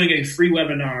been doing a free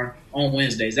webinar on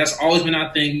Wednesdays. That's always been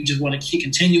our thing. We just want to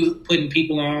continue putting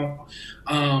people on.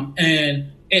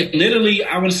 And it literally,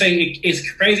 I would say it's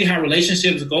crazy how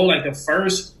relationships go. Like the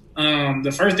first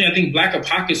thing, I think Black of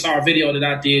Pocket saw a video that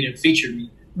I did and featured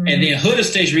me. Mm-hmm. And then Hood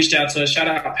Estates reached out to us, shout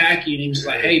out Packy, and he was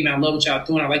like, hey man, I love what y'all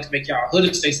doing. I'd like to make y'all Hood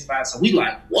Estates certified. So we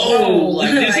like, whoa,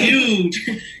 like that's huge.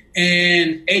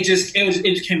 And it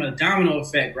became a domino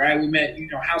effect, right? We met,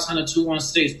 House Hunter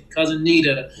 216, Cousin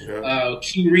Nita,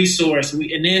 Key Resource,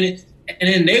 and then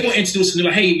they were introduced to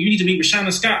like, hey, you need to meet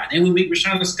Rashana Scott, and we meet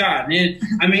Rashana Scott, and then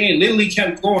it literally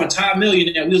kept going. Todd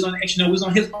Millionaire, we was on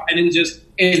his part, and it was just,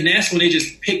 and that's when they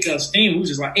just picked up steam. It was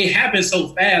just like it happened so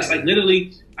fast. Like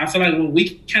literally, I feel like when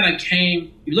we kind of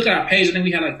came, you look at our page, I think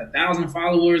we had like 1,000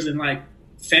 followers in like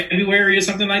February or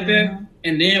something like that,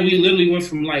 and then we literally went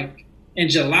from like. In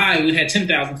July, we had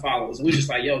 10,000 followers. And we were just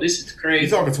like, yo, this is crazy.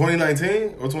 You talking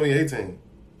 2019 or 2018?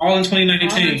 All in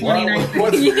 2019. Wow. I'm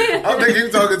thinking you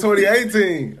talking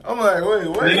 2018. I'm like, wait.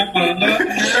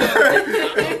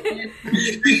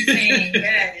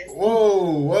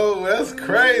 Whoa, that's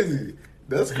crazy.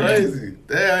 That's crazy.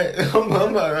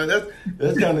 I'm like,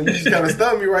 that's kind of, you just kind of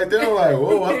stunned me right there. I'm like,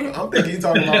 whoa, I'm thinking you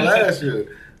talking about last year.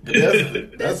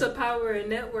 That's the power of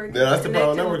networking. Yeah, that's the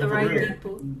power of networking with the right for real.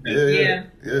 people. Yeah,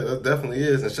 that definitely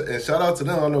is. And shout out to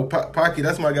them. I know Pocky,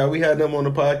 that's my guy. We had them on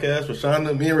the podcast.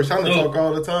 Rashana, me and Rashana talk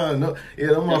all the time. No,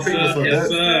 them my people. So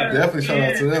definitely shout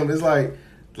out to them. It's like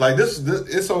this.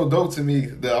 It's so dope to me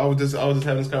that I was just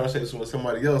having this conversation with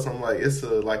somebody else. I'm like, it's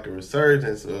like a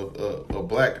resurgence of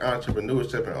Black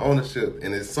entrepreneurship and ownership,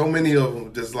 and it's so many of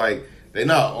them just like. They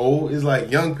not old. It's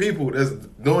like young people that's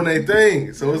doing their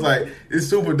thing. So it's like it's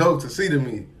super dope to see to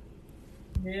me.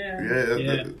 Yeah.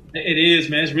 It is,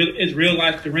 man. It's real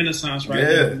life, the Renaissance right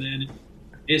there, man.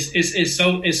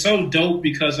 It's so dope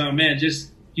because man,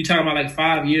 just you talking about like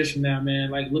 5 years from now, man.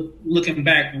 Like looking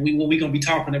back and what we gonna be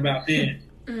talking about then.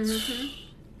 Mm-hmm.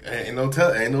 Ain't no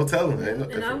telling. And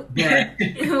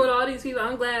with all these people,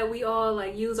 I'm glad we all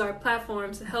like use our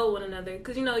platforms to help one another.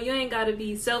 Because you ain't got to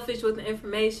be selfish with the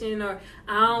information, or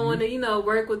I don't want to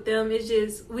work with them. It's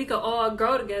just we could all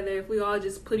grow together if we all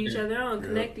just put each other on,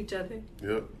 connect each other.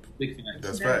 Yep,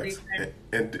 that's facts.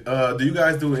 And do you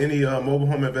guys do any mobile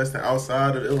home investing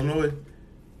outside of Illinois?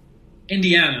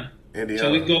 Indiana.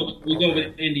 So we go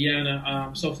with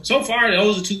Indiana. So far,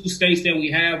 those are two states that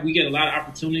we have. We get a lot of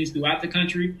opportunities throughout the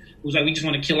country. It was like we just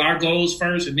want to kill our goals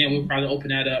first, and then we'll probably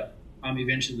open that up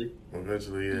eventually.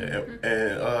 Eventually, yeah.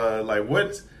 And like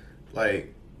what's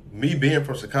like me being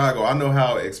from Chicago, I know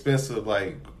how expensive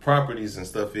like properties and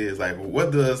stuff is. Like,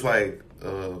 what does like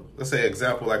let's say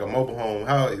example like a mobile home?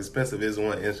 How expensive is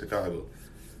one in Chicago?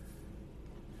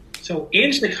 So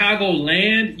in Chicago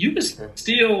land, you can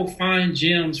still find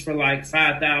gyms for like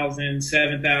 $5,000,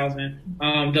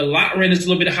 $7,000. The lot rent is a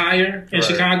little bit higher in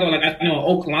Chicago. Like I know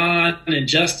Oak Lawn and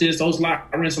Justice, those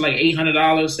lot rents are like $800,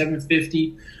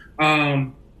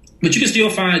 $750. But you can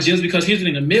still find gyms because here's the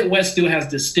thing: the Midwest still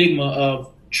has the stigma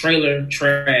of trailer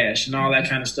trash and all that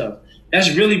kind of stuff.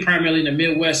 That's really primarily in the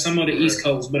Midwest, some of the East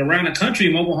Coast, but around the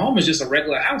country, mobile home is just a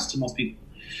regular house to most people.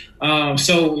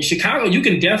 So in Chicago, you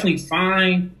can definitely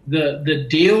find the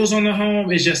deals on the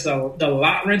home. It's just the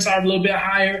lot rents are a little bit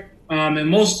higher. And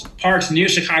most parks near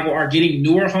Chicago are getting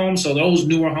newer homes. So those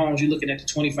newer homes, you're looking at the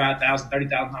 $25,000,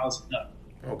 $30,000 and up.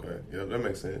 Okay. Yeah, that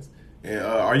makes sense. And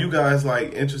are you guys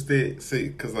like interested? See,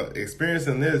 because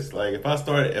experiencing this, like if I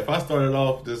started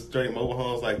off just straight mobile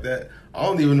homes like that, I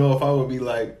don't even know if I would be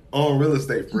like on real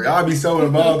estate free. I'd be so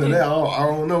involved in that. I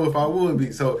don't know if I would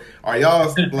be. So are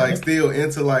y'all like still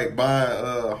into like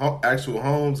buying actual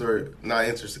homes, or not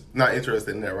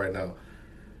interested in that right now?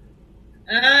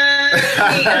 Honestly,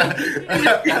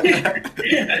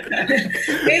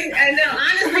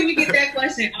 we get that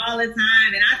question all the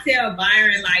time, and I tell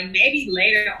Byron like maybe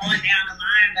later on down the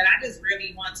line, but I just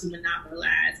really want to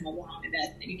monopolize mobile home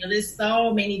investment because there's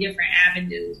so many different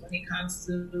avenues when it comes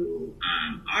to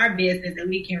our business that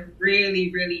we can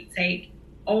really, really take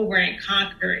over and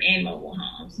conquer in mobile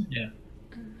homes. Yeah.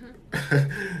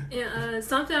 And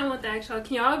something I want to ask y'all: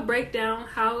 can y'all break down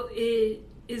how it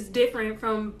is different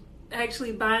from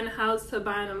actually buying a house to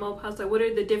buying a mobile house? Like, what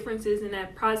are the differences in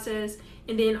that process?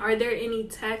 And then, are there any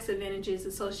tax advantages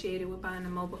associated with buying a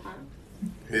mobile home?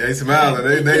 Yeah, they smiling.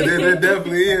 They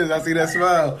definitely is. I see that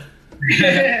smile.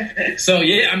 So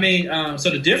yeah, I mean, so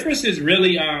the difference is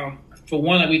really, for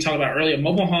one, like we talked about earlier,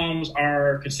 mobile homes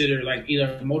are considered like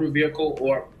either a motor vehicle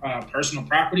or personal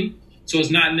property. So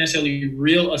it's not necessarily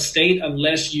real estate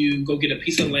unless you go get a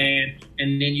piece of land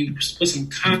and then you put some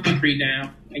concrete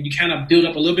down and you kind of build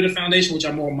up a little bit of foundation, which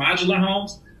are more modular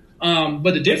homes.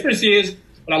 But the difference is,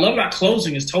 what I love about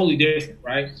closing is totally different,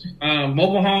 right?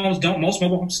 Most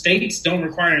mobile home states don't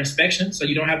require inspection, so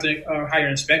you don't have to hire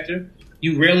an inspector.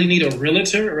 You rarely need a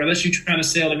realtor, or unless you're trying to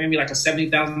sell maybe like a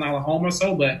 $70,000 home or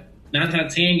so, but 9 out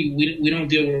of 10, we don't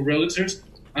deal with realtors.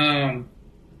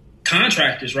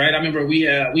 Contractors, right? I remember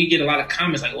we get a lot of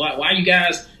comments like, why you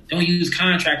guys don't use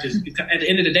contractors? Because at the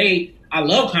end of the day, I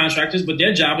love contractors, but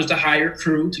their job is to hire a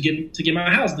crew to get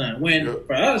my house done. When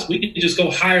for us, we can just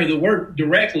go hire the work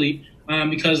directly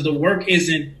because the work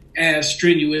isn't as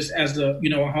strenuous as a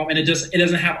home, and it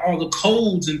doesn't have all the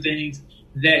codes and things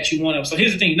that you want to. So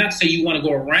here's the thing: not to say you want to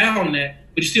go around that,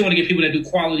 but you still want to get people that do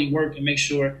quality work and make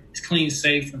sure it's clean,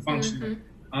 safe, and functional.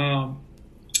 Mm-hmm.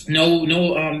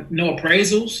 No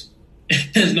appraisals.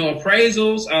 There's no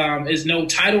appraisals. There's no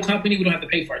title company. We don't have to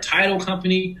pay for a title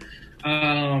company.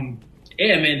 Yeah,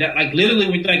 man. That like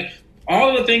literally, we like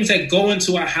all of the things that go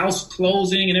into a house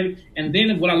closing and everything. And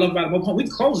then what I love about a mobile home, we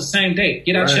close the same day.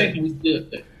 Get our check and we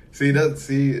good. Man, that's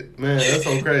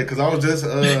so crazy. Because I was just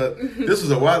this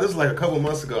was like a couple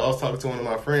months ago. I was talking to one of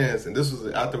my friends, and this was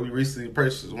after we recently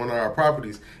purchased one of our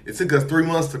properties. It took us 3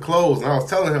 months to close, and I was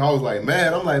telling him, I was like,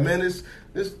 man, this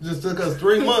just took us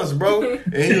 3 months, bro.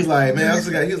 And he was like, man, he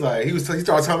started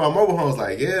talking about mobile homes.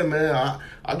 Like, yeah, man,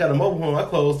 I got a mobile home. I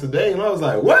closed today, and I was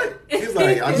like, what? He's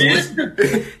like,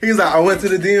 he's like, I went to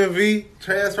the DMV,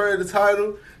 transferred the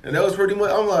title, and that was pretty much.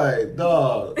 I'm like,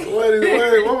 dog,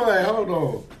 wait. I'm like, hold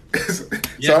on.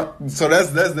 Yeah. So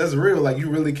that's real. Like, you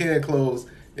really can close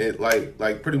it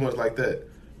like pretty much like that.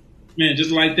 Man,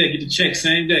 just like that, get the check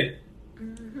same day.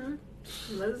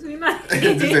 Must be nice.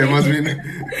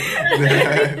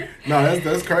 No,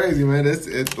 that's crazy, man.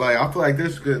 It's like, I feel like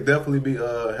this could definitely be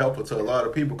helpful to a lot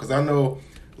of people, because I know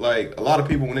like a lot of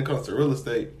people when it comes to real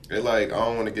estate, they're like, I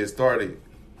don't want to get started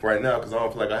right now because I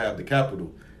don't feel like I have the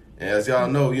capital. And as y'all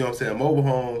know, you know what I'm saying, mobile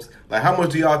homes, like how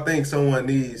much do y'all think someone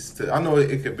needs to, I know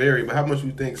it could vary, but how much do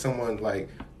you think someone like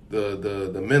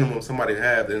the minimum somebody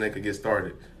have, then they could get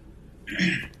started?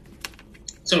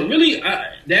 So really,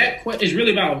 that is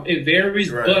really about, it varies,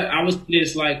 right. But I was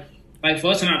just like for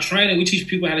us in our training, we teach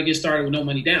people how to get started with no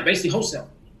money down, basically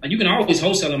wholesale. Like you can always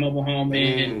wholesale a mobile home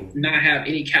and not have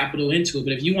any capital into it.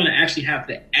 But if you want to actually have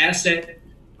the asset, it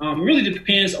really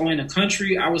depends on the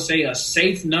country. I would say a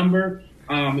safe number.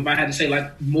 If I had to say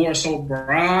like more so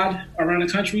broad around the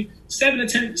country, 7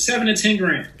 to 10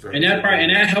 grand, and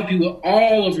that help you with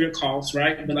all of your costs,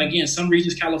 right? But again, some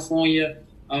regions, California,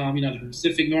 the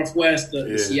Pacific Northwest,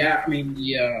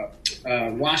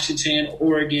 Washington,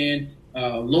 Oregon,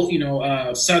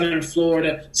 Southern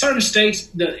Florida, certain states,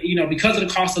 because of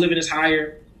the cost of living is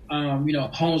higher,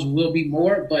 homes will be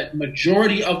more, but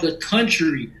majority of the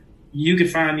country, you can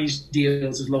find these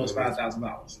deals as low as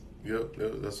 $5,000. Yep,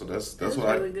 that's really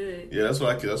what good. Yeah, that's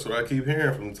what I keep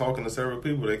hearing from talking to several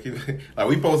people. They keep like,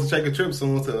 we supposed to take a trip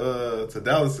soon to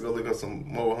Dallas to go look at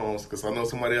some mobile homes, because I know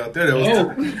somebody out there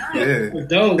that was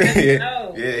dope.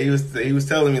 Yeah, he was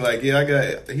telling me like, he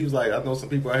was like, I know some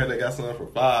people out here that got something for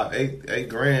 $8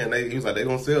 grand. He was like, they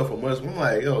gonna sell for much. I'm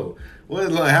like, yo, what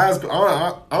is like?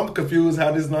 I'm confused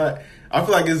how this not. I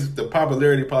feel like it's the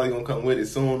popularity probably gonna come with it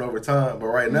soon over time, but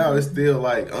right now it's still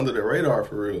like under the radar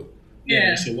for real.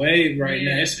 Yeah, it's a wave right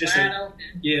now. It's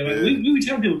we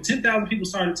tell people 10,000 people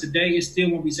started today, it still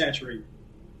won't be saturated.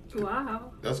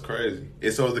 Wow, that's crazy.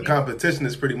 And so the competition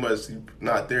is pretty much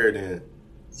not there then.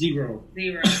 Zero.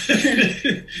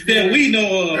 That we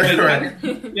know of. Right.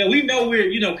 Yeah, we know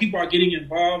where people are getting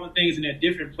involved in things and at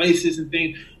different places and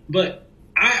things, but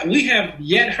we have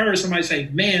yet heard somebody say,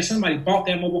 "Man, somebody bought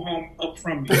that mobile home up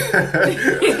from me." That's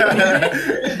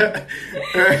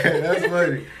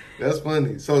funny. That's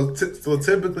funny. So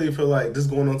typically for like just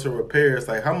going on to repairs,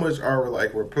 like how much are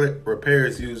like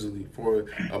repairs usually for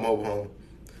a mobile home?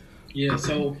 Yeah,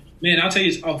 so man, I'll tell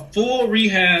you, a full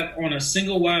rehab on a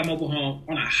single wide mobile home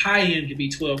on a high end could be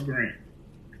 $12,000.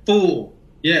 Full,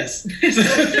 yes. Mobile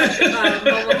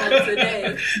home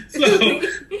today.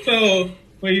 So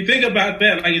when you think about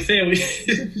that, like you said,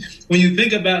 when you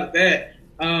think about that,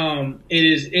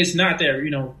 it's not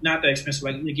that not that expensive.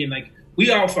 Like again, like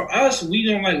we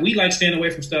like staying away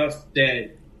from stuff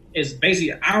that is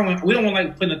basically we don't want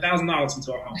like putting $1,000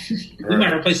 into our home. Right. We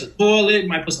might replace a toilet,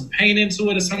 might put some paint into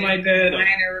it or something like that.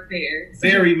 Minor repairs.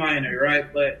 Very minor, right?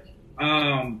 But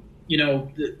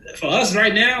for us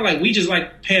right now, like we just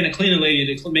like paying a cleaning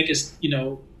lady to make us,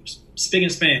 spick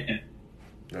and span.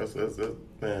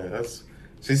 That's.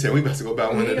 She said we about to go buy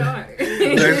one. We are.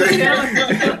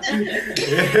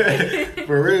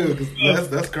 For real,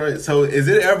 that's great. So, is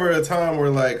it ever a time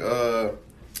where like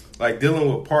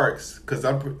dealing with parks? Because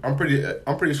I'm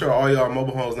pretty sure all y'all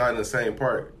mobile homes not in the same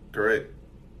park, correct?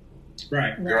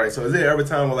 Right. So, is there ever a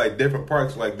time where like different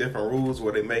parks like different rules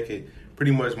where they make it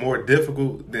pretty much more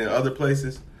difficult than other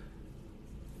places?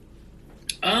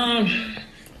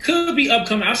 Could be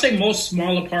upcoming. I'd say most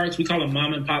smaller parks, we call them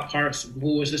mom and pop parks,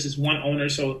 this is one owner,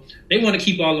 so they want to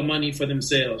keep all the money for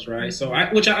themselves, right? So,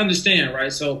 which I understand,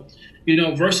 right? So,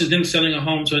 versus them selling a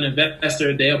home to an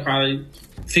investor, they'll probably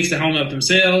fix the home up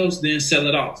themselves, then sell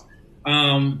it off.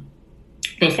 But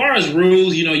as far as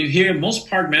rules, you hear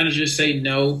most park managers say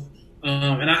no.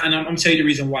 And I'm telling you the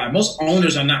reason why. Most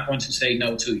owners are not going to say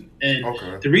no to you.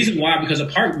 And the reason why, because a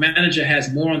park manager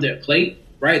has more on their plate.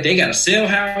 Right, they got to sell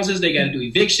houses, they got to do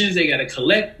evictions, they got to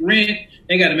collect rent,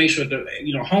 they got to make sure the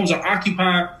homes are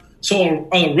occupied. So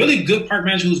a really good park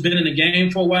manager who's been in the game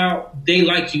for a while, they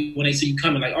like you when they see you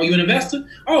coming. Like, oh, you an investor?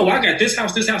 Oh, I got this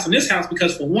house, and this house.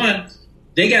 Because for one,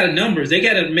 they got numbers. They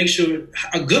got to make sure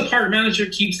a good park manager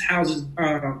keeps houses.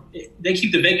 They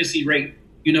keep the vacancy rate,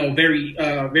 very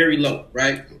very low.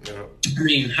 Right? Yeah.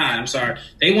 High. I'm sorry.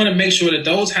 They want to make sure that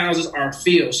those houses are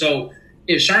filled. So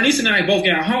if Sharnice and I both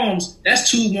got homes, that's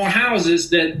 2 more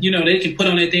houses that, they can put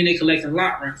on their thing they collect a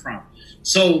lot rent from.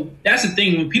 So that's the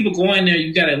thing. When people go in there,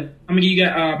 you got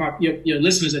your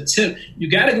listeners a tip. You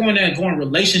got to go in there and go on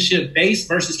relationship based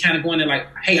versus kind of going there like,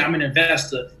 hey, I'm an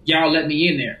investor. Y'all let me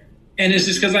in there. And it's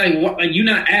just because you're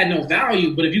not adding no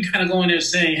value. But if you kind of go in there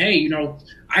saying, hey,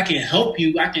 I can help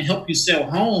you. I can help you sell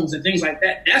homes and things like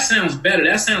that. That sounds better.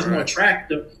 That sounds more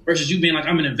attractive versus you being like,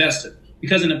 I'm an investor.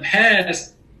 Because in the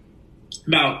past,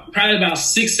 probably about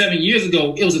 6-7 years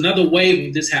ago, it was another wave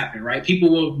of this happening, right? People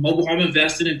were mobile home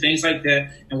investing and things like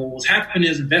that. And what was happening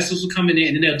is investors were coming in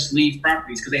and then they'll just leave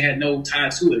properties because they had no tie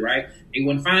to it, right? They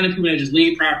weren't finding people, they just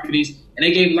leave properties. And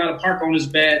they gave a lot of park owners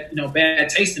bad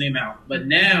taste in their mouth. But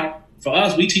now, for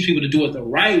us, we teach people to do it the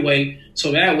right way.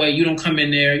 So that way you don't come in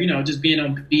there, just being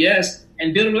on BS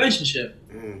and build a relationship.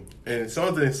 And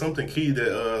something key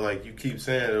that you keep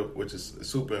saying, which is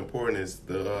super important, is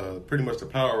the pretty much the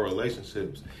power of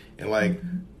relationships. And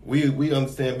we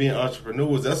understand being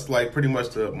entrepreneurs, that's like pretty much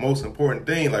the most important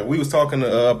thing. Like we was talking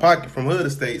to Pocket from Hood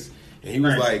Estates, and he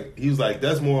was like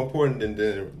that's more important than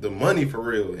the money for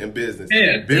real in business.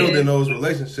 Yeah, building those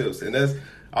relationships, and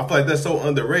I feel like that's so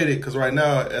underrated because right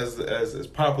now, as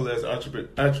popular as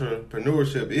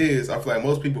entrepreneurship is, I feel like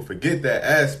most people forget that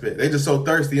aspect. They just so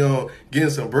thirsty on getting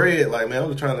some bread. Like, man, I'm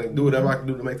just trying to do whatever I can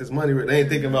do to make this money. They ain't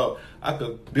thinking about I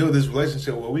could build this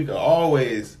relationship where we can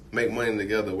always make money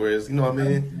together. Whereas, you know what I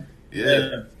mean?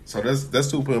 Yeah. So that's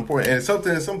super important. And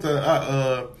something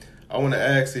I want to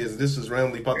ask is, this just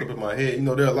randomly popped up in my head.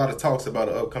 There are a lot of talks about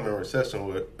an upcoming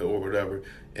recession or whatever.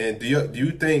 And do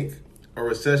you think a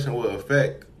recession will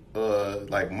affect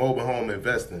mobile home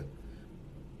investing?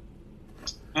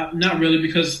 Not really,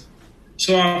 because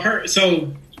I've heard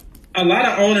a lot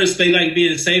of owners, they like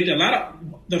being safe.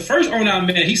 The first owner I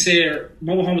met, he said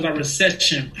mobile homes are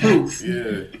recession proof.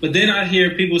 Yeah. But then I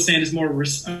hear people saying it's more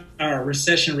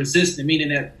recession resistant, meaning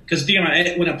that because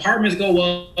when apartments go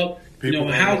up, when the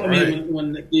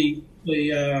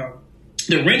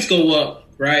rents go up.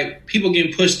 Right, people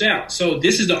getting pushed out. So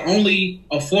this is the only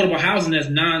affordable housing that's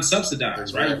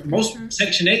non-subsidized. Right, most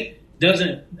Section 8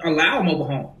 doesn't allow mobile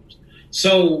homes.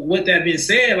 So with that being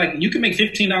said, you can make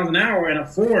 $15 an hour and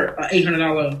afford an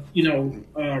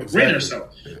 $800 rent or so.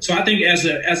 Yeah. So I think as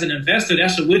an investor,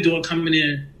 that's what we're doing, coming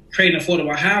in, creating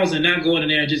affordable housing, not going in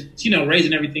there and just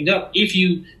raising everything up. If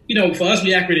for us,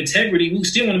 we act with integrity. We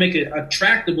still want to make it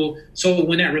attractable. So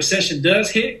when that recession does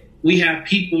hit, we have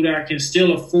people that can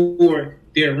still afford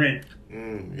their rent.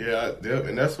 And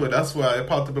that's why it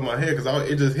popped up in my head, because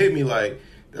it just hit me like,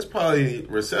 that's probably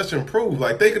recession proof.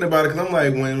 Like thinking about it, because I'm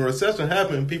like, when recession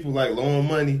happened, people like loan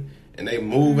money and they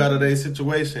move out of their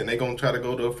situation. They gonna try to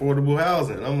go to affordable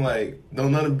housing. And I'm like,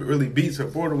 don't nothing really beats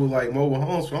affordable like mobile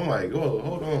homes. So I'm like, oh,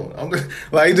 hold on. I'm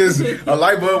like, just a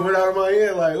light bulb went out of my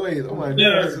head. Like, wait, I'm like,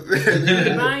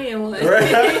 buying one.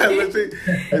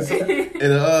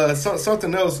 And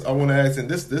something else I want to ask, and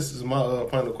this is my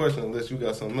final question. Unless you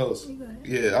got something else,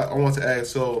 yeah, I want to ask.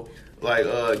 So, like,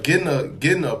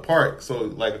 getting a park. So,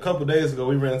 like a couple days ago,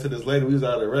 we ran into this lady. We was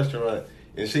out at a restaurant.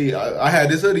 And I had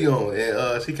this hoodie on,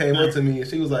 and she came up to me, and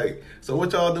she was like, so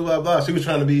what y'all do, blah, blah. She was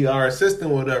trying to be our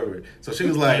assistant or whatever. So she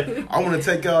was like, I want to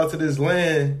take y'all to this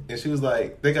land. And she was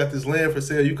like, they got this land for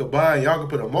sale you could buy, and y'all can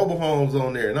put a mobile homes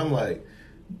on there. And I'm like,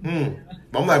 I'm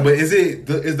like, but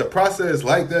is the process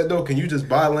like that, though? Can you just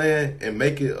buy land and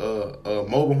make it a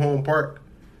mobile home park?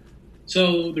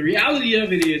 So the reality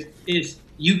of it is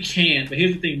you can, but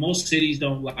here's the thing. Most cities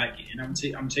don't like it, and I'm going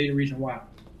to tell you the reason why.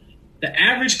 The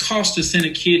average cost to send a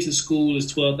kid to school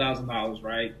is $12,000,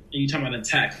 right? And you're talking about the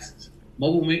taxes.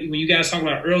 When you guys talk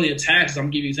about earlier taxes, I'm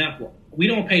going to give you an example. We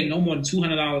don't pay no more than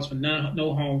 $200 for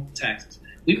no home taxes.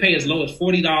 We pay as low as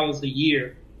 $40 a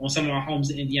year on some of our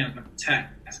homes in Indiana for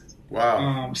taxes.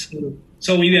 Wow.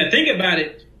 So when you got to think about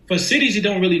it, for cities, it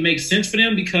don't really make sense for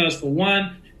them because, for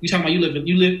one, you're talking about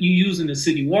you using the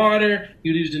city water,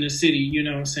 you're using the city, you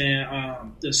know what I'm saying,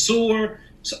 the sewer.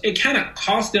 So it kind of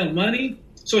costs them money.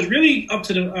 So it's really up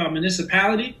to the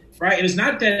municipality, right? And it's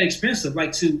not that expensive,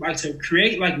 like to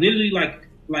create literally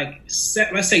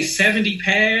let's say 70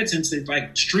 pads into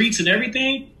like streets and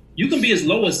everything. You can be as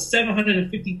low as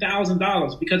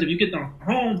 $750,000 because if you get the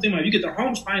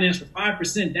homes financed for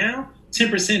 5% down,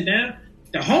 10% down,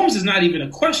 the homes is not even a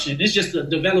question. It's just the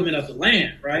development of the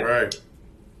land, right? Right.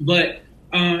 But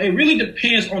it really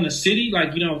depends on the city.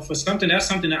 Like, for something, that's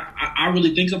something that I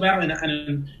really think about.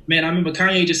 And man, I remember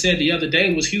Kanye just said the other day,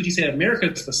 it was huge. He said,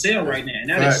 America's for sale right now. And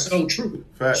that is so true.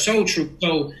 So true.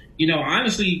 So,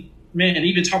 honestly, man,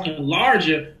 even talking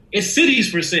larger, it's cities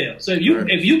for sale. So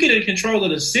if you get in control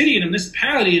of the city and the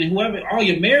municipality and whoever, all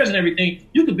your mayors and everything,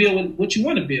 you can build what you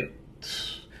want to build.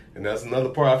 And that's another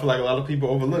part I feel like a lot of people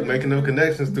overlook, making them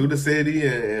connections through the city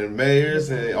and mayors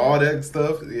and all that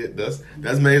stuff. Yeah,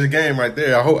 that's major game right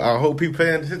there. I hope people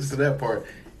paying attention to that part.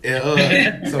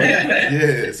 And so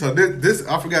this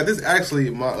I forgot. This actually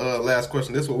my last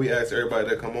question. This is what we ask everybody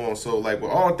that come on. So like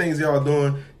with all the things y'all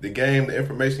doing, the game, the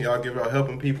information y'all give out,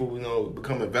 helping people,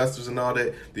 become investors and all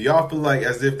that. Do y'all feel like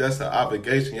as if that's an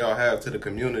obligation y'all have to the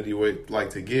community, with like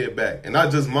to give back, and not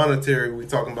just monetary? We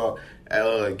talking about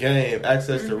game,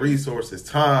 access to resources,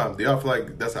 time. Do y'all feel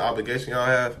like that's an obligation y'all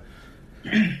have?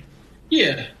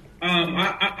 Yeah,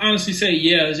 I honestly say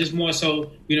yeah. It's just more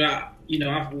so,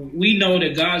 we know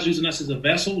that God's using us as a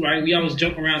vessel, right? We always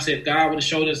joke around and say if God would have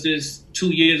showed us this 2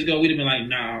 years ago, we'd have been like,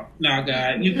 nah,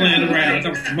 God, you playing around. I'm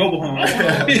talking mobile home. I'm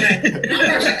from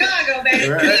Chicago, baby.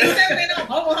 Right. You never been on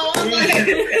mobile home.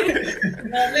 Listen,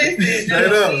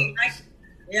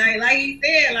 like you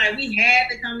said, like we had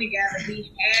to come together.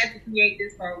 We had to create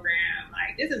this program.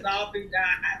 Like this is all through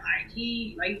God. Like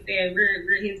you said,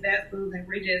 we're his vessels, and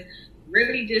we're just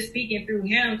really just speaking through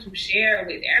him to share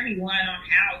with everyone on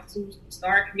how to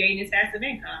start creating this passive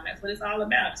income. That's what it's all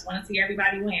about. Just want to see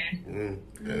everybody win.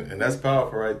 And that's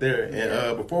powerful right there.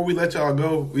 And before we let y'all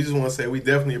go, we just want to say we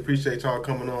definitely appreciate y'all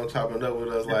coming on, chopping up with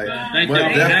us. Like,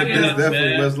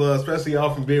 definitely much love, especially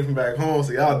y'all from being from back home.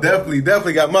 So y'all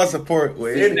definitely got my support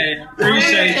with it.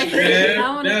 Appreciate you, man.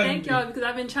 I want to thank y'all because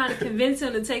I've been trying to convince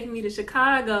him to take me to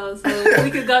Chicago so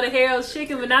we could go to Harold's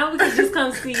Chicken, but now we can just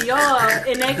come see y'all,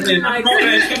 and that could be my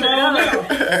excuse to go.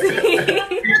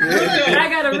 I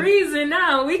got a reason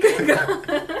now. We could go.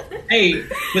 Hey,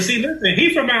 but see, listen,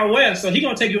 he from out west, so he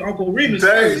gonna take you to Uncle Remus.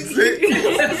 Let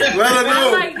her know.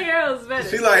 I like Harold's better.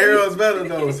 She like Harold's better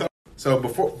though. So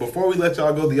before we let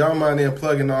y'all go, do y'all mind then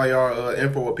plugging all y'all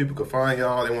info where people can find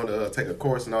y'all? They want to take a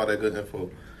course and all that good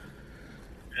info.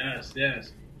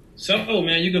 Yes. So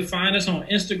man, you can find us on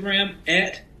Instagram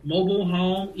at Mobile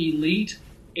Home Elite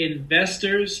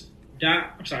Investors.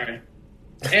 At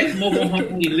Mobile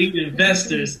Home Elite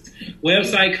Investors.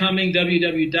 Website coming,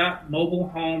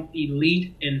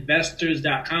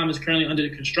 www.mobilehomeeliteinvestors.com is currently under the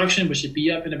construction, but should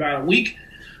be up in about a week.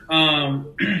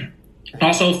 Also,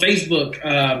 Facebook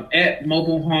at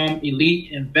Mobile Home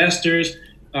Elite Investors.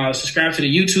 Subscribe to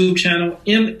the YouTube channel,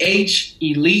 MH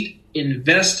Elite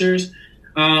Investors.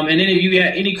 And then if you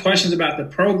got any questions about the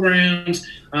programs,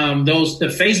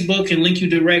 the Facebook can link you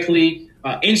directly.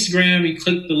 Instagram, you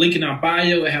click the link in our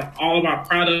bio. It have all of our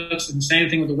products, and the same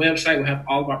thing with the website. We'll have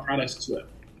all of our products as well.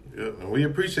 Yeah, and we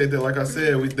appreciate that. Like I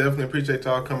said, we definitely appreciate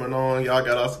y'all coming on. Y'all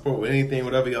got our support with anything,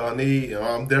 whatever y'all need.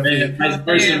 I'm definitely vice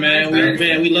versa, man.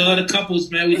 We love the couples,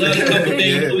 man. We love the couple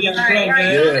things. We got to grow,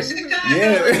 man.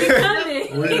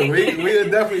 We'll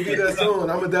definitely do that soon.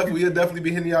 We'll definitely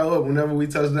be hitting y'all up whenever we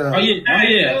touch down. Oh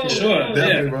yeah, for sure.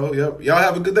 Definitely, bro. Yep. Y'all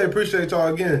have a good day. Appreciate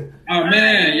y'all again. Oh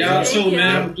man, y'all too,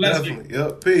 man. Bless you.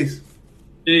 Yep. Peace.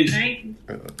 Thank you.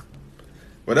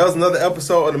 Well, that was another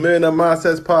episode of the Millionaire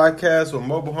Mindsets Podcast with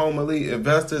Mobile Home Elite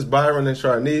Investors, Byron and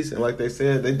Sharnice. And like they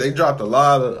said, they dropped a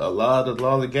lot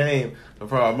of game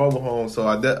for our mobile home. So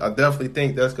I definitely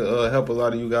think that's going to help a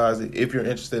lot of you guys if you're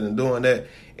interested in doing that.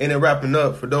 And then wrapping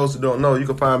up, for those who don't know, you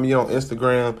can find me on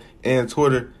Instagram and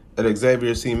Twitter at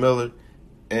Xavier C. Miller.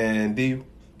 And D,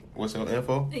 what's your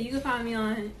info? You can find me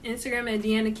on Instagram at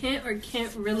Deanna Kent or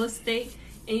Kent Real Estate.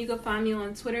 And you can find me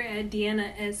on Twitter at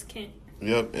Deanna S. Kent.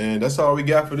 Yep, and that's all we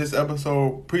got for this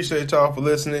episode. Appreciate y'all for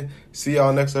listening. See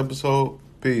y'all next episode.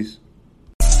 Peace.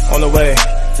 On the way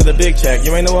to the big check.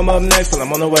 You ain't know I'm up next, but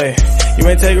I'm on the way. You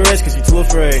ain't take a risk cause you too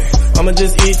afraid. I'ma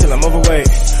just eat till I'm overweight.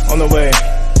 On the way.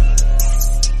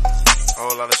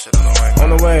 Whole lot of shit on the way. On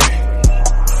the way.